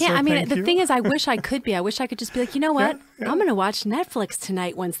me. I can't. I mean, the thing is, I wish I could be. I wish I could just be like, you know what? I'm going to watch Netflix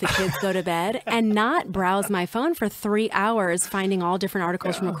tonight once the kids go to bed and not browse my phone for 3 hours finding all different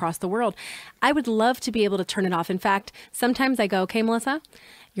articles from across the world. I would love to be able to turn it off. In fact, sometimes I go, okay, Melissa,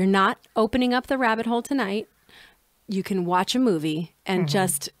 you're not opening up the rabbit hole tonight. You can watch a movie and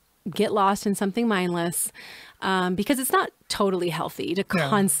just get lost in something mindless, because it's not totally healthy to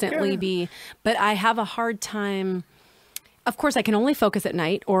constantly be, but I have a hard time. Of course, I can only focus at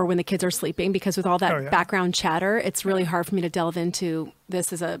night or when the kids are sleeping, because with all that background chatter, it's really hard for me to delve into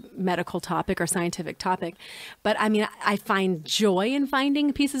this as a medical topic or scientific topic. But I mean, I find joy in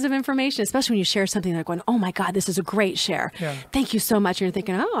finding pieces of information, especially when you share something like going, oh my God, this is a great share. Yeah. Thank you so much. And you're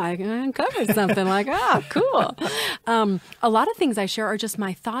thinking, oh, I uncovered something like, oh, cool. A lot of things I share are just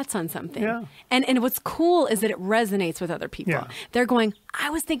my thoughts on something. Yeah. And what's cool is that it resonates with other people. Yeah. They're going, I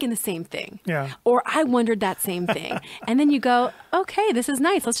was thinking the same thing. Yeah. Or I wondered that same thing. And then you go, okay, this is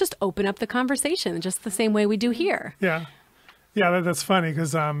nice. Let's just open up the conversation just the same way we do here. Yeah. Yeah, that's funny,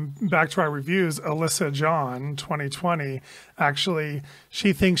 because back to our reviews, Alyssa John, 2020, actually,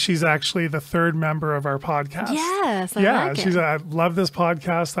 she thinks she's actually the third member of our podcast. Yes, I like it. I love this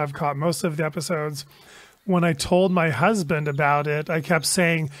podcast. I've caught most of the episodes. When I told my husband about it, I kept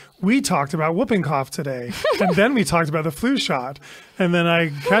saying, we talked about whooping cough today. And then we talked about the flu shot. And then I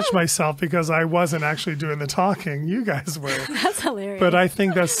catch myself because I wasn't actually doing the talking. You guys were. That's hilarious. But I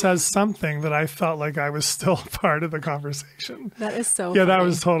think that says something, that I felt like I was still part of the conversation. That is so Yeah, funny. that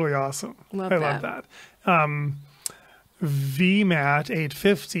was totally awesome. Love that. VMAT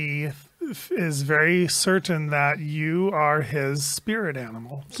 850 is very certain that you are his spirit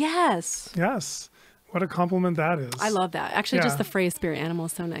animal. Yes. Yes. What a compliment that is. I love that. Actually, just the phrase spirit animal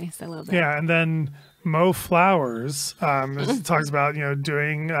is so nice. I love that. Yeah, and then Mo Flowers talks about,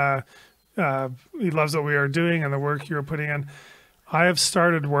 doing, he loves what we are doing and the work you're putting in. I have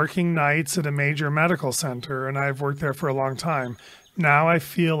started working nights at a major medical center, and I've worked there for a long time. Now I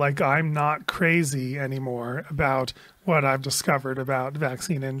feel like I'm not crazy anymore about what I've discovered about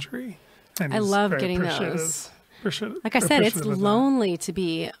vaccine injury. And I love getting those. Like I said, it's lonely to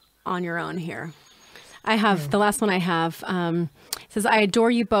be on your own here. I have the last one I have says, I adore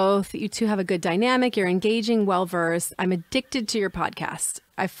you both. You two have a good dynamic. You're engaging, well-versed. I'm addicted to your podcast.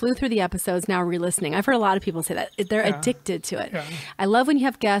 I flew through the episodes, now re-listening. I've heard a lot of people say that. They're addicted to it. Yeah. I love when you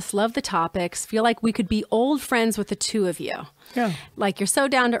have guests, love the topics, feel like we could be old friends with the two of you. Yeah. Like you're so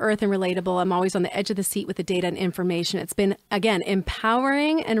down to earth and relatable. I'm always on the edge of the seat with the data and information. It's been, again,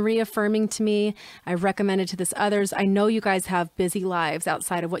 empowering and reaffirming to me. I've recommended to this others. I know you guys have busy lives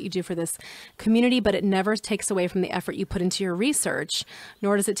outside of what you do for this community, but it never takes away from the effort you put into your research,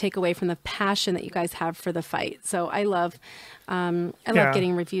 nor does it take away from the passion that you guys have for the fight. So I love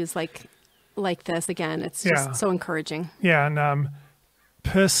getting reviews like this. Again, it's just so encouraging. Yeah, and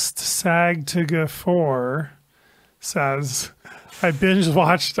Pissed Sag to Gafor says, I binge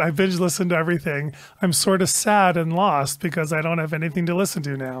listened to everything. I'm sort of sad and lost because I don't have anything to listen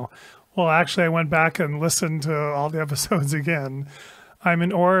to now. Well, actually, I went back and listened to all the episodes again. I'm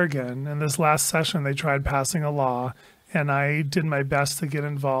in Oregon, and this last session, they tried passing a law, and I did my best to get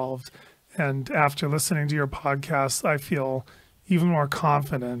involved. And after listening to your podcast, I feel even more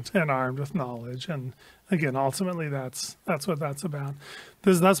confident and armed with knowledge. And again, ultimately, that's what that's about.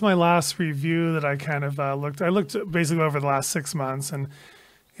 That's my last review that I kind of looked. I looked basically over the last 6 months, and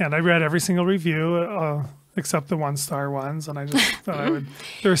I read every single review except the 1-star ones. And I just thought I would.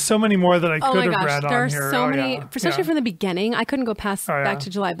 There are so many more that I could have read there on are here. so many, especially from the beginning. I couldn't go back to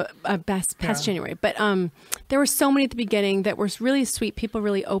July, but past January. But there were so many at the beginning that were really sweet. People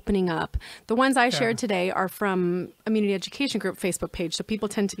really opening up. The ones I shared today are from Immunity Education Group Facebook page, so people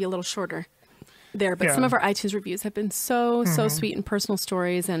tend to be a little shorter there. But some of our iTunes reviews have been so sweet and personal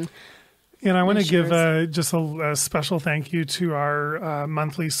stories. And I want to give just a special thank you to our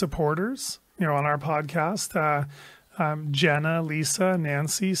monthly supporters, on our podcast. Jenna, Lisa,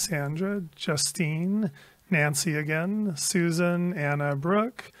 Nancy, Sandra, Justine, Nancy again, Susan, Anna,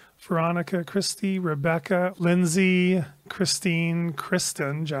 Brooke, Veronica, Christy, Rebecca, Lindsay, Christine,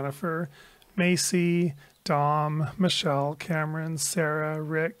 Kristen, Jennifer, Macy, Dom, Michelle, Cameron, Sarah,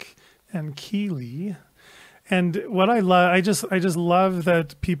 Rick, and Keely. And what I love, I just love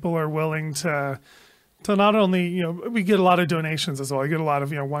that people are willing to not only, we get a lot of donations as well. I get a lot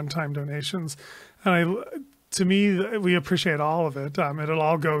of, one-time donations. And to me, we appreciate all of it. It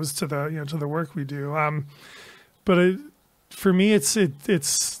all goes to the, to the work we do. But for me, it's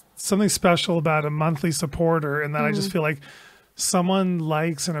something special about a monthly supporter, and that I just feel like someone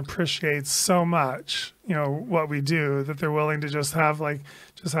likes and appreciates so much, what we do, that they're willing to just have a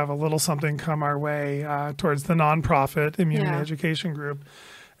little something come our way towards the nonprofit Immunity Education Group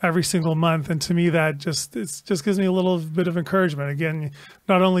every single month. And to me, that just gives me a little bit of encouragement. Again,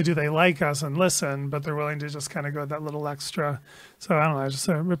 not only do they like us and listen, but they're willing to just kind of go that little extra. So I don't know, I just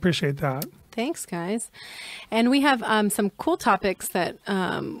appreciate that. Thanks, guys. And we have some cool topics that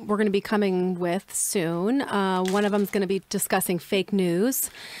we're going to be coming with soon. One of them is going to be discussing fake news,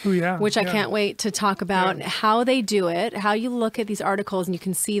 which I can't wait to talk about how they do it, how you look at these articles and you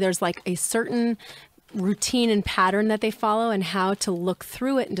can see there's like a certain routine and pattern that they follow, and how to look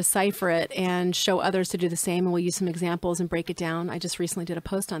through it and decipher it and show others to do the same. And we'll use some examples and break it down. I just recently did a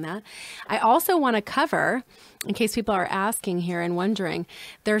post on that. I also want to cover, in case people are asking here and wondering,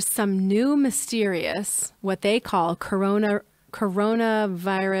 there's some new mysterious, what they call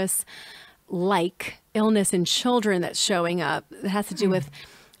coronavirus-like illness in children that's showing up. It has to do with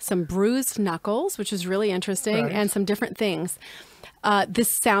some bruised knuckles, which is really interesting, and some different things. This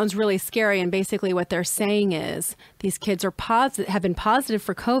sounds really scary, and basically what they're saying is these kids are have been positive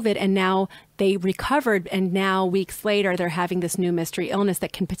for COVID, and now they recovered, and now weeks later they're having this new mystery illness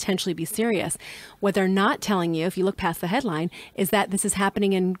that can potentially be serious. What they're not telling you, if you look past the headline, is that this is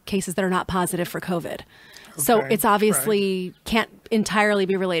happening in cases that are not positive for COVID. So it's obviously can't entirely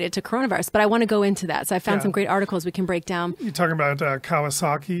be related to coronavirus, but I want to go into that. So I found some great articles we can break down. You're talking about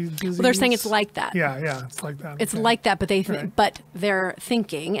Kawasaki disease? Well, they're saying it's like that. Yeah, it's like that. It's like that, but they're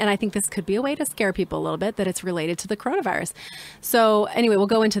thinking, and I think this could be a way to scare people a little bit, that it's related to the coronavirus. So anyway, we'll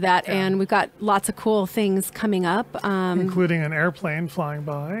go into that, and we've got lots of cool things coming up. Including an airplane flying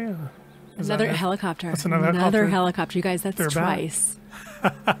by. Another helicopter. That's another helicopter. You guys, that's twice.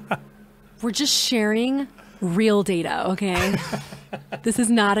 We're just sharing real data, okay? This is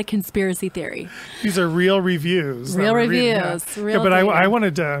not a conspiracy theory. These are real reviews. Real reviews. But I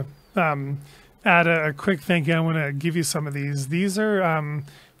wanted to add a quick thank you. I want to give you some of these. These are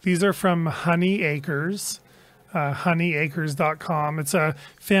from Honey Acres, honeyacres.com. It's a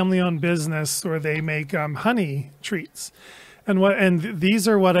family-owned business where they make honey treats. And these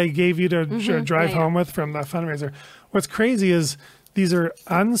are what I gave you to drive home with from the fundraiser. What's crazy is these are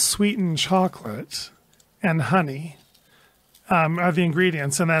unsweetened chocolate and honey are the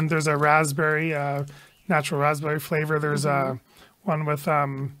ingredients. And then there's a raspberry, natural raspberry flavor. There's one with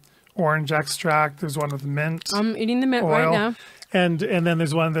orange extract. There's one with mint. I'm eating the mint oil. right now. and then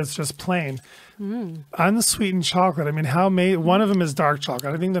there's one that's just plain. Unsweetened chocolate. I mean, one of them is dark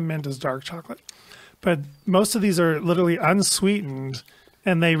chocolate. I think the mint is dark chocolate. But most of these are literally unsweetened,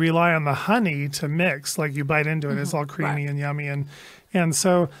 and they rely on the honey to mix. Like you bite into it, it's all creamy and yummy. And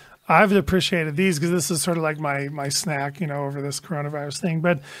so I've appreciated these because this is sort of like my snack, over this coronavirus thing.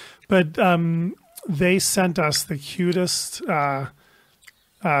 But they sent us the cutest card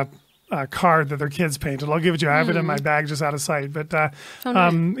that their kids painted. I'll give it to you. I have it in my bag just out of sight. But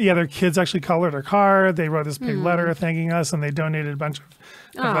their kids actually colored a card. They wrote this big letter thanking us, and they donated a bunch of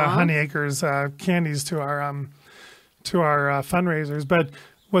Honey Acres candies to our fundraisers. But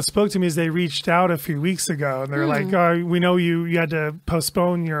what spoke to me is they reached out a few weeks ago, and they're like, "Oh, we know you had to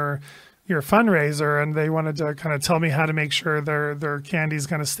postpone your fundraiser," and they wanted to kind of tell me how to make sure their candy is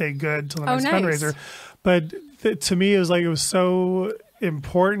going to stay good till the next fundraiser. But to me, it was so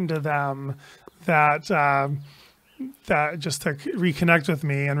important to them that just to reconnect with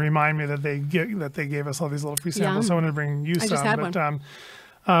me and remind me that they gave us all these little free samples. So I wanted to bring you some. Just had one.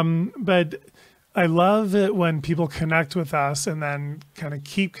 But I love it when people connect with us and then kind of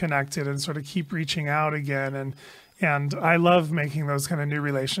keep connected and sort of keep reaching out again. And I love making those kind of new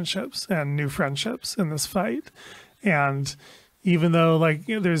relationships and new friendships in this fight. And even though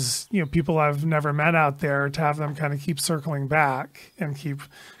there's, people I've never met out there, to have them kind of keep circling back and keep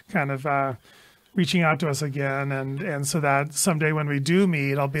kind of reaching out to us again. And so that someday when we do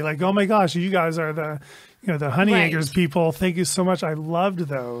meet, I'll be like, oh my gosh, you guys are the Honey Acres people. Thank you so much. I loved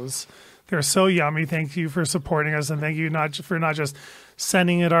those. They're so yummy. Thank you for supporting us. And thank you for not just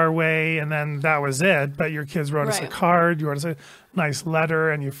sending it our way and then that was it, but your kids wrote us a card, you wrote us a nice letter,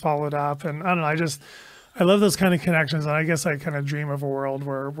 and you followed up. And I don't know, I love those kind of connections. And I guess I kind of dream of a world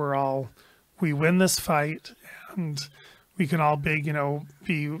where we win this fight and we can all be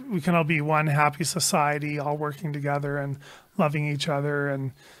one happy society, all working together and loving each other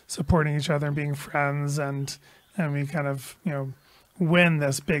and supporting each other and being friends. And we kind of, win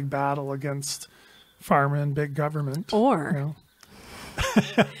this big battle against pharma and big government. Or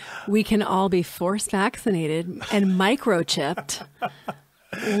we can all be force vaccinated and microchipped,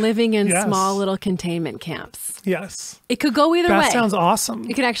 living in small little containment camps. Yes. It could go either way. That sounds awesome.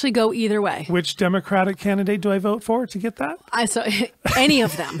 It could actually go either way. Which Democratic candidate do I vote for to get that? Any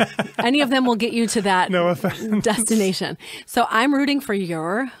of them. Any of them will get you to that destination. So I'm rooting for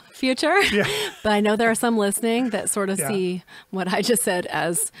your future, but I know there are some listening that sort of see what I just said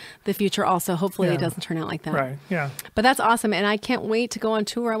as the future also. Hopefully it doesn't turn out like that. Right, yeah. But that's awesome, and I can't wait to go on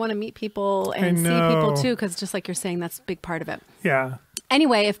tour. I want to meet people and see people too, because just like you're saying, that's a big part of it. Yeah.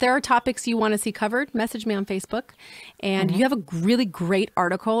 Anyway, if there are topics you want to see covered, message me on Facebook. And you have a really great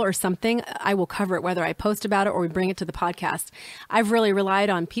article or something, I will cover it, whether I post about it or we bring it to the podcast. I've really relied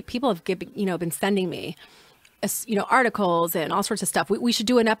on people have been sending me articles and all sorts of stuff. We should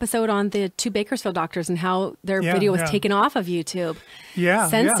do an episode on the 2 Bakersfield doctors and how their video was taken off of YouTube.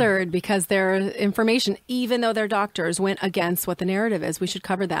 Censored because their information, even though they're doctors, went against what the narrative is. We should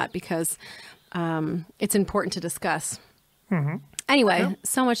cover that because it's important to discuss. Anyway,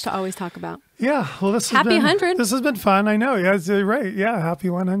 so much to always talk about. Yeah, well, Happy 100. This has been fun. I know. Yeah, right. Yeah,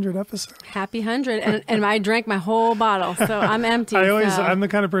 happy 100 episode. Happy 100, and I drank my whole bottle, so I'm empty. I'm the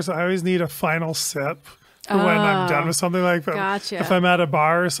kind of person I always need a final sip. When I'm done with something if I'm at a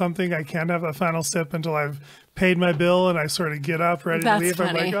bar or something, I can't have a final sip until I've paid my bill and I sort of get up ready to leave.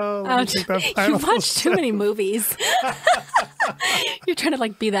 Funny. I'm like, let me take that final You've watched too many movies. You're trying to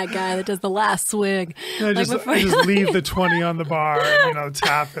be that guy that does the last swig. I just leave the 20 on the bar and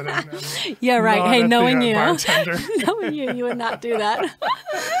tap it. And yeah, right. Hey, knowing you, bartender. knowing you would not do that.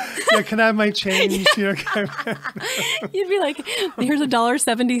 Can I have my change? You'd be like, here's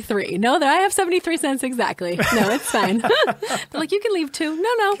 $1.73. No, I have 73 cents exactly. No, it's fine. They're like, you can leave too.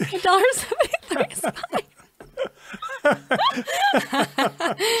 No, $1.73 is fine.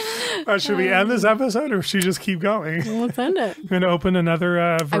 Should we end this episode or should we just keep going? Let's end it. I'm going to open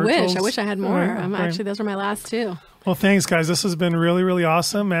another virtual. I wish I had more. Actually, those are my last 2. Well, thanks, guys. This has been really, really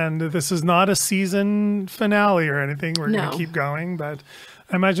awesome. And this is not a season finale or anything. We're going to keep going. But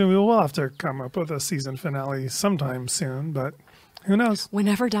I imagine we will have to come up with a season finale sometime soon. But who knows?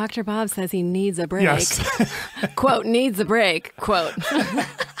 Whenever Dr. Bob says he needs a break, quote, needs a break, quote.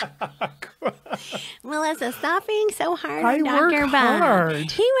 Melissa, stop being so hard on Dr. Bob.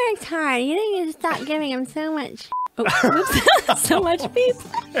 Hard. He works hard. You need to stop giving him so much. So much beef.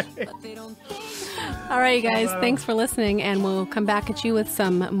 All right, you guys. Thanks for listening, and we'll come back at you with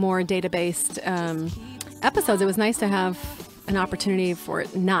some more data-based episodes. It was nice to have an opportunity for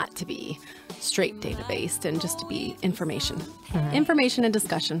it not to be straight data-based and just to be information. Information and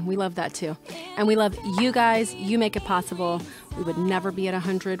discussion. We love that too. And we love you guys. You make it possible. We would never be at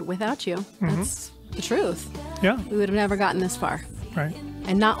 100 without you. That's the truth. Yeah. We would have never gotten this far. Right.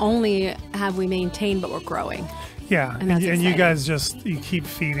 And not only have we maintained, but we're growing. Yeah. And that's you exciting. guys you keep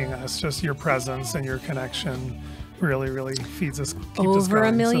feeding us. Just your presence and your connection really, really feeds us. Keeps us Over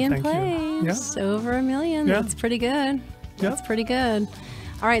going. a million So thank you. plays. Over a million. Yeah. That's pretty good. Yeah. That's pretty good.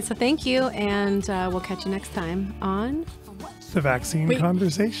 All right. So thank you. And we'll catch you next time on... The vaccine Wait,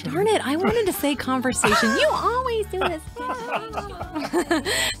 conversation. Darn it. I wanted to say conversation. You always do this.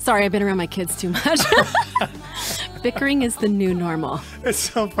 Sorry, I've been around my kids too much. Bickering is the new normal. It's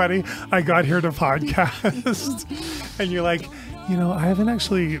so funny. I got here to podcast and you're like, I haven't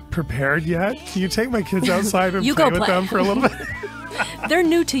actually prepared yet. Can you take my kids outside and You play go with play. them for a little bit? They're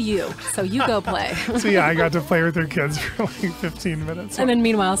new to you, so you go play. So yeah, I got to play with their kids for like 15 minutes. And then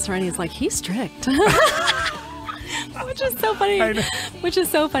meanwhile, Serenity is like, he's strict. Which is so funny. I know. Which is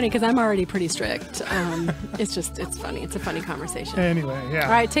so funny because I'm already pretty strict. It's funny. It's a funny conversation. Anyway, yeah.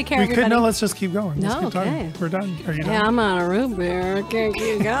 All right, take care, We could, everybody. no, let's just keep going. Let's No, keep talking. okay. We're done. Are you done? Yeah, I'm on a root beer. I can't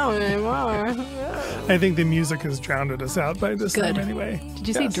keep going anymore. I think the music has drowned us out by this Good. time anyway. Did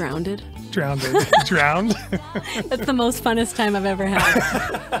you say Yes. drowned? Drowned. Drowned? That's the most funnest time I've ever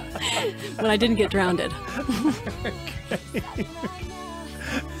had. When I didn't get drowned.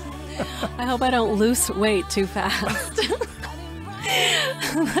 I hope I don't lose weight too fast.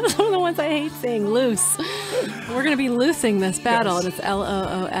 That's one of the ones I hate saying, loose. We're going to be loosing this battle, Yes. and it's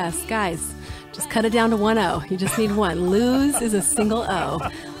L-O-O-S. Guys, just cut it down to one O. You just need one. Lose is a single O.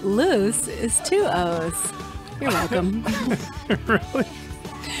 Loose is two O's. You're welcome. Really?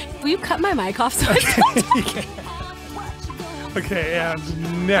 Will you cut my mic off so I can Okay,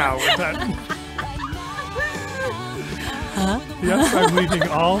 and now we're done. Yes, I'm leaving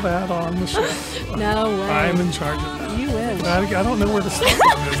all that on the show. No way. I'm in charge of that. You wish. I don't know where the start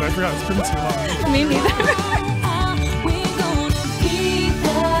is. I forgot. It's been too long. Me neither. We're gonna be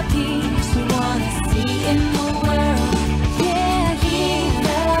the peace we wanna see in the world. Yeah, be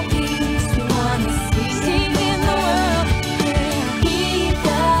the peace we wanna see in the world. Yeah, be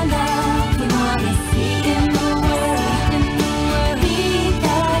the love we wanna see in the world. Be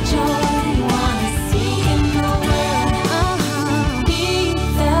the joy we wanna see in the world. Be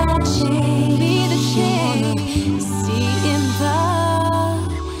the change, see in the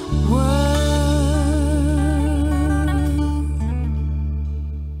world.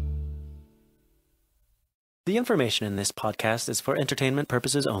 The information in this podcast is for entertainment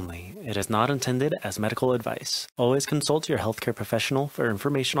purposes only. It is not intended as medical advice. Always consult your healthcare professional for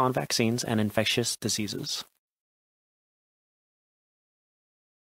information on vaccines and infectious diseases.